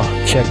week, y'all.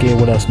 Check in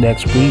with us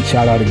next week.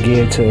 Shout out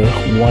again to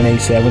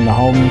 187, the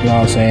homie. You know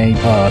what I'm saying?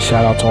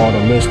 Shout out to all the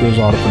listeners,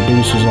 all the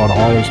producers, all the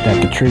artists that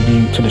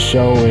contribute to the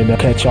show. And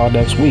catch y'all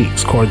next week.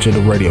 It's Core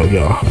Agenda Radio,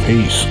 y'all.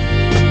 Peace.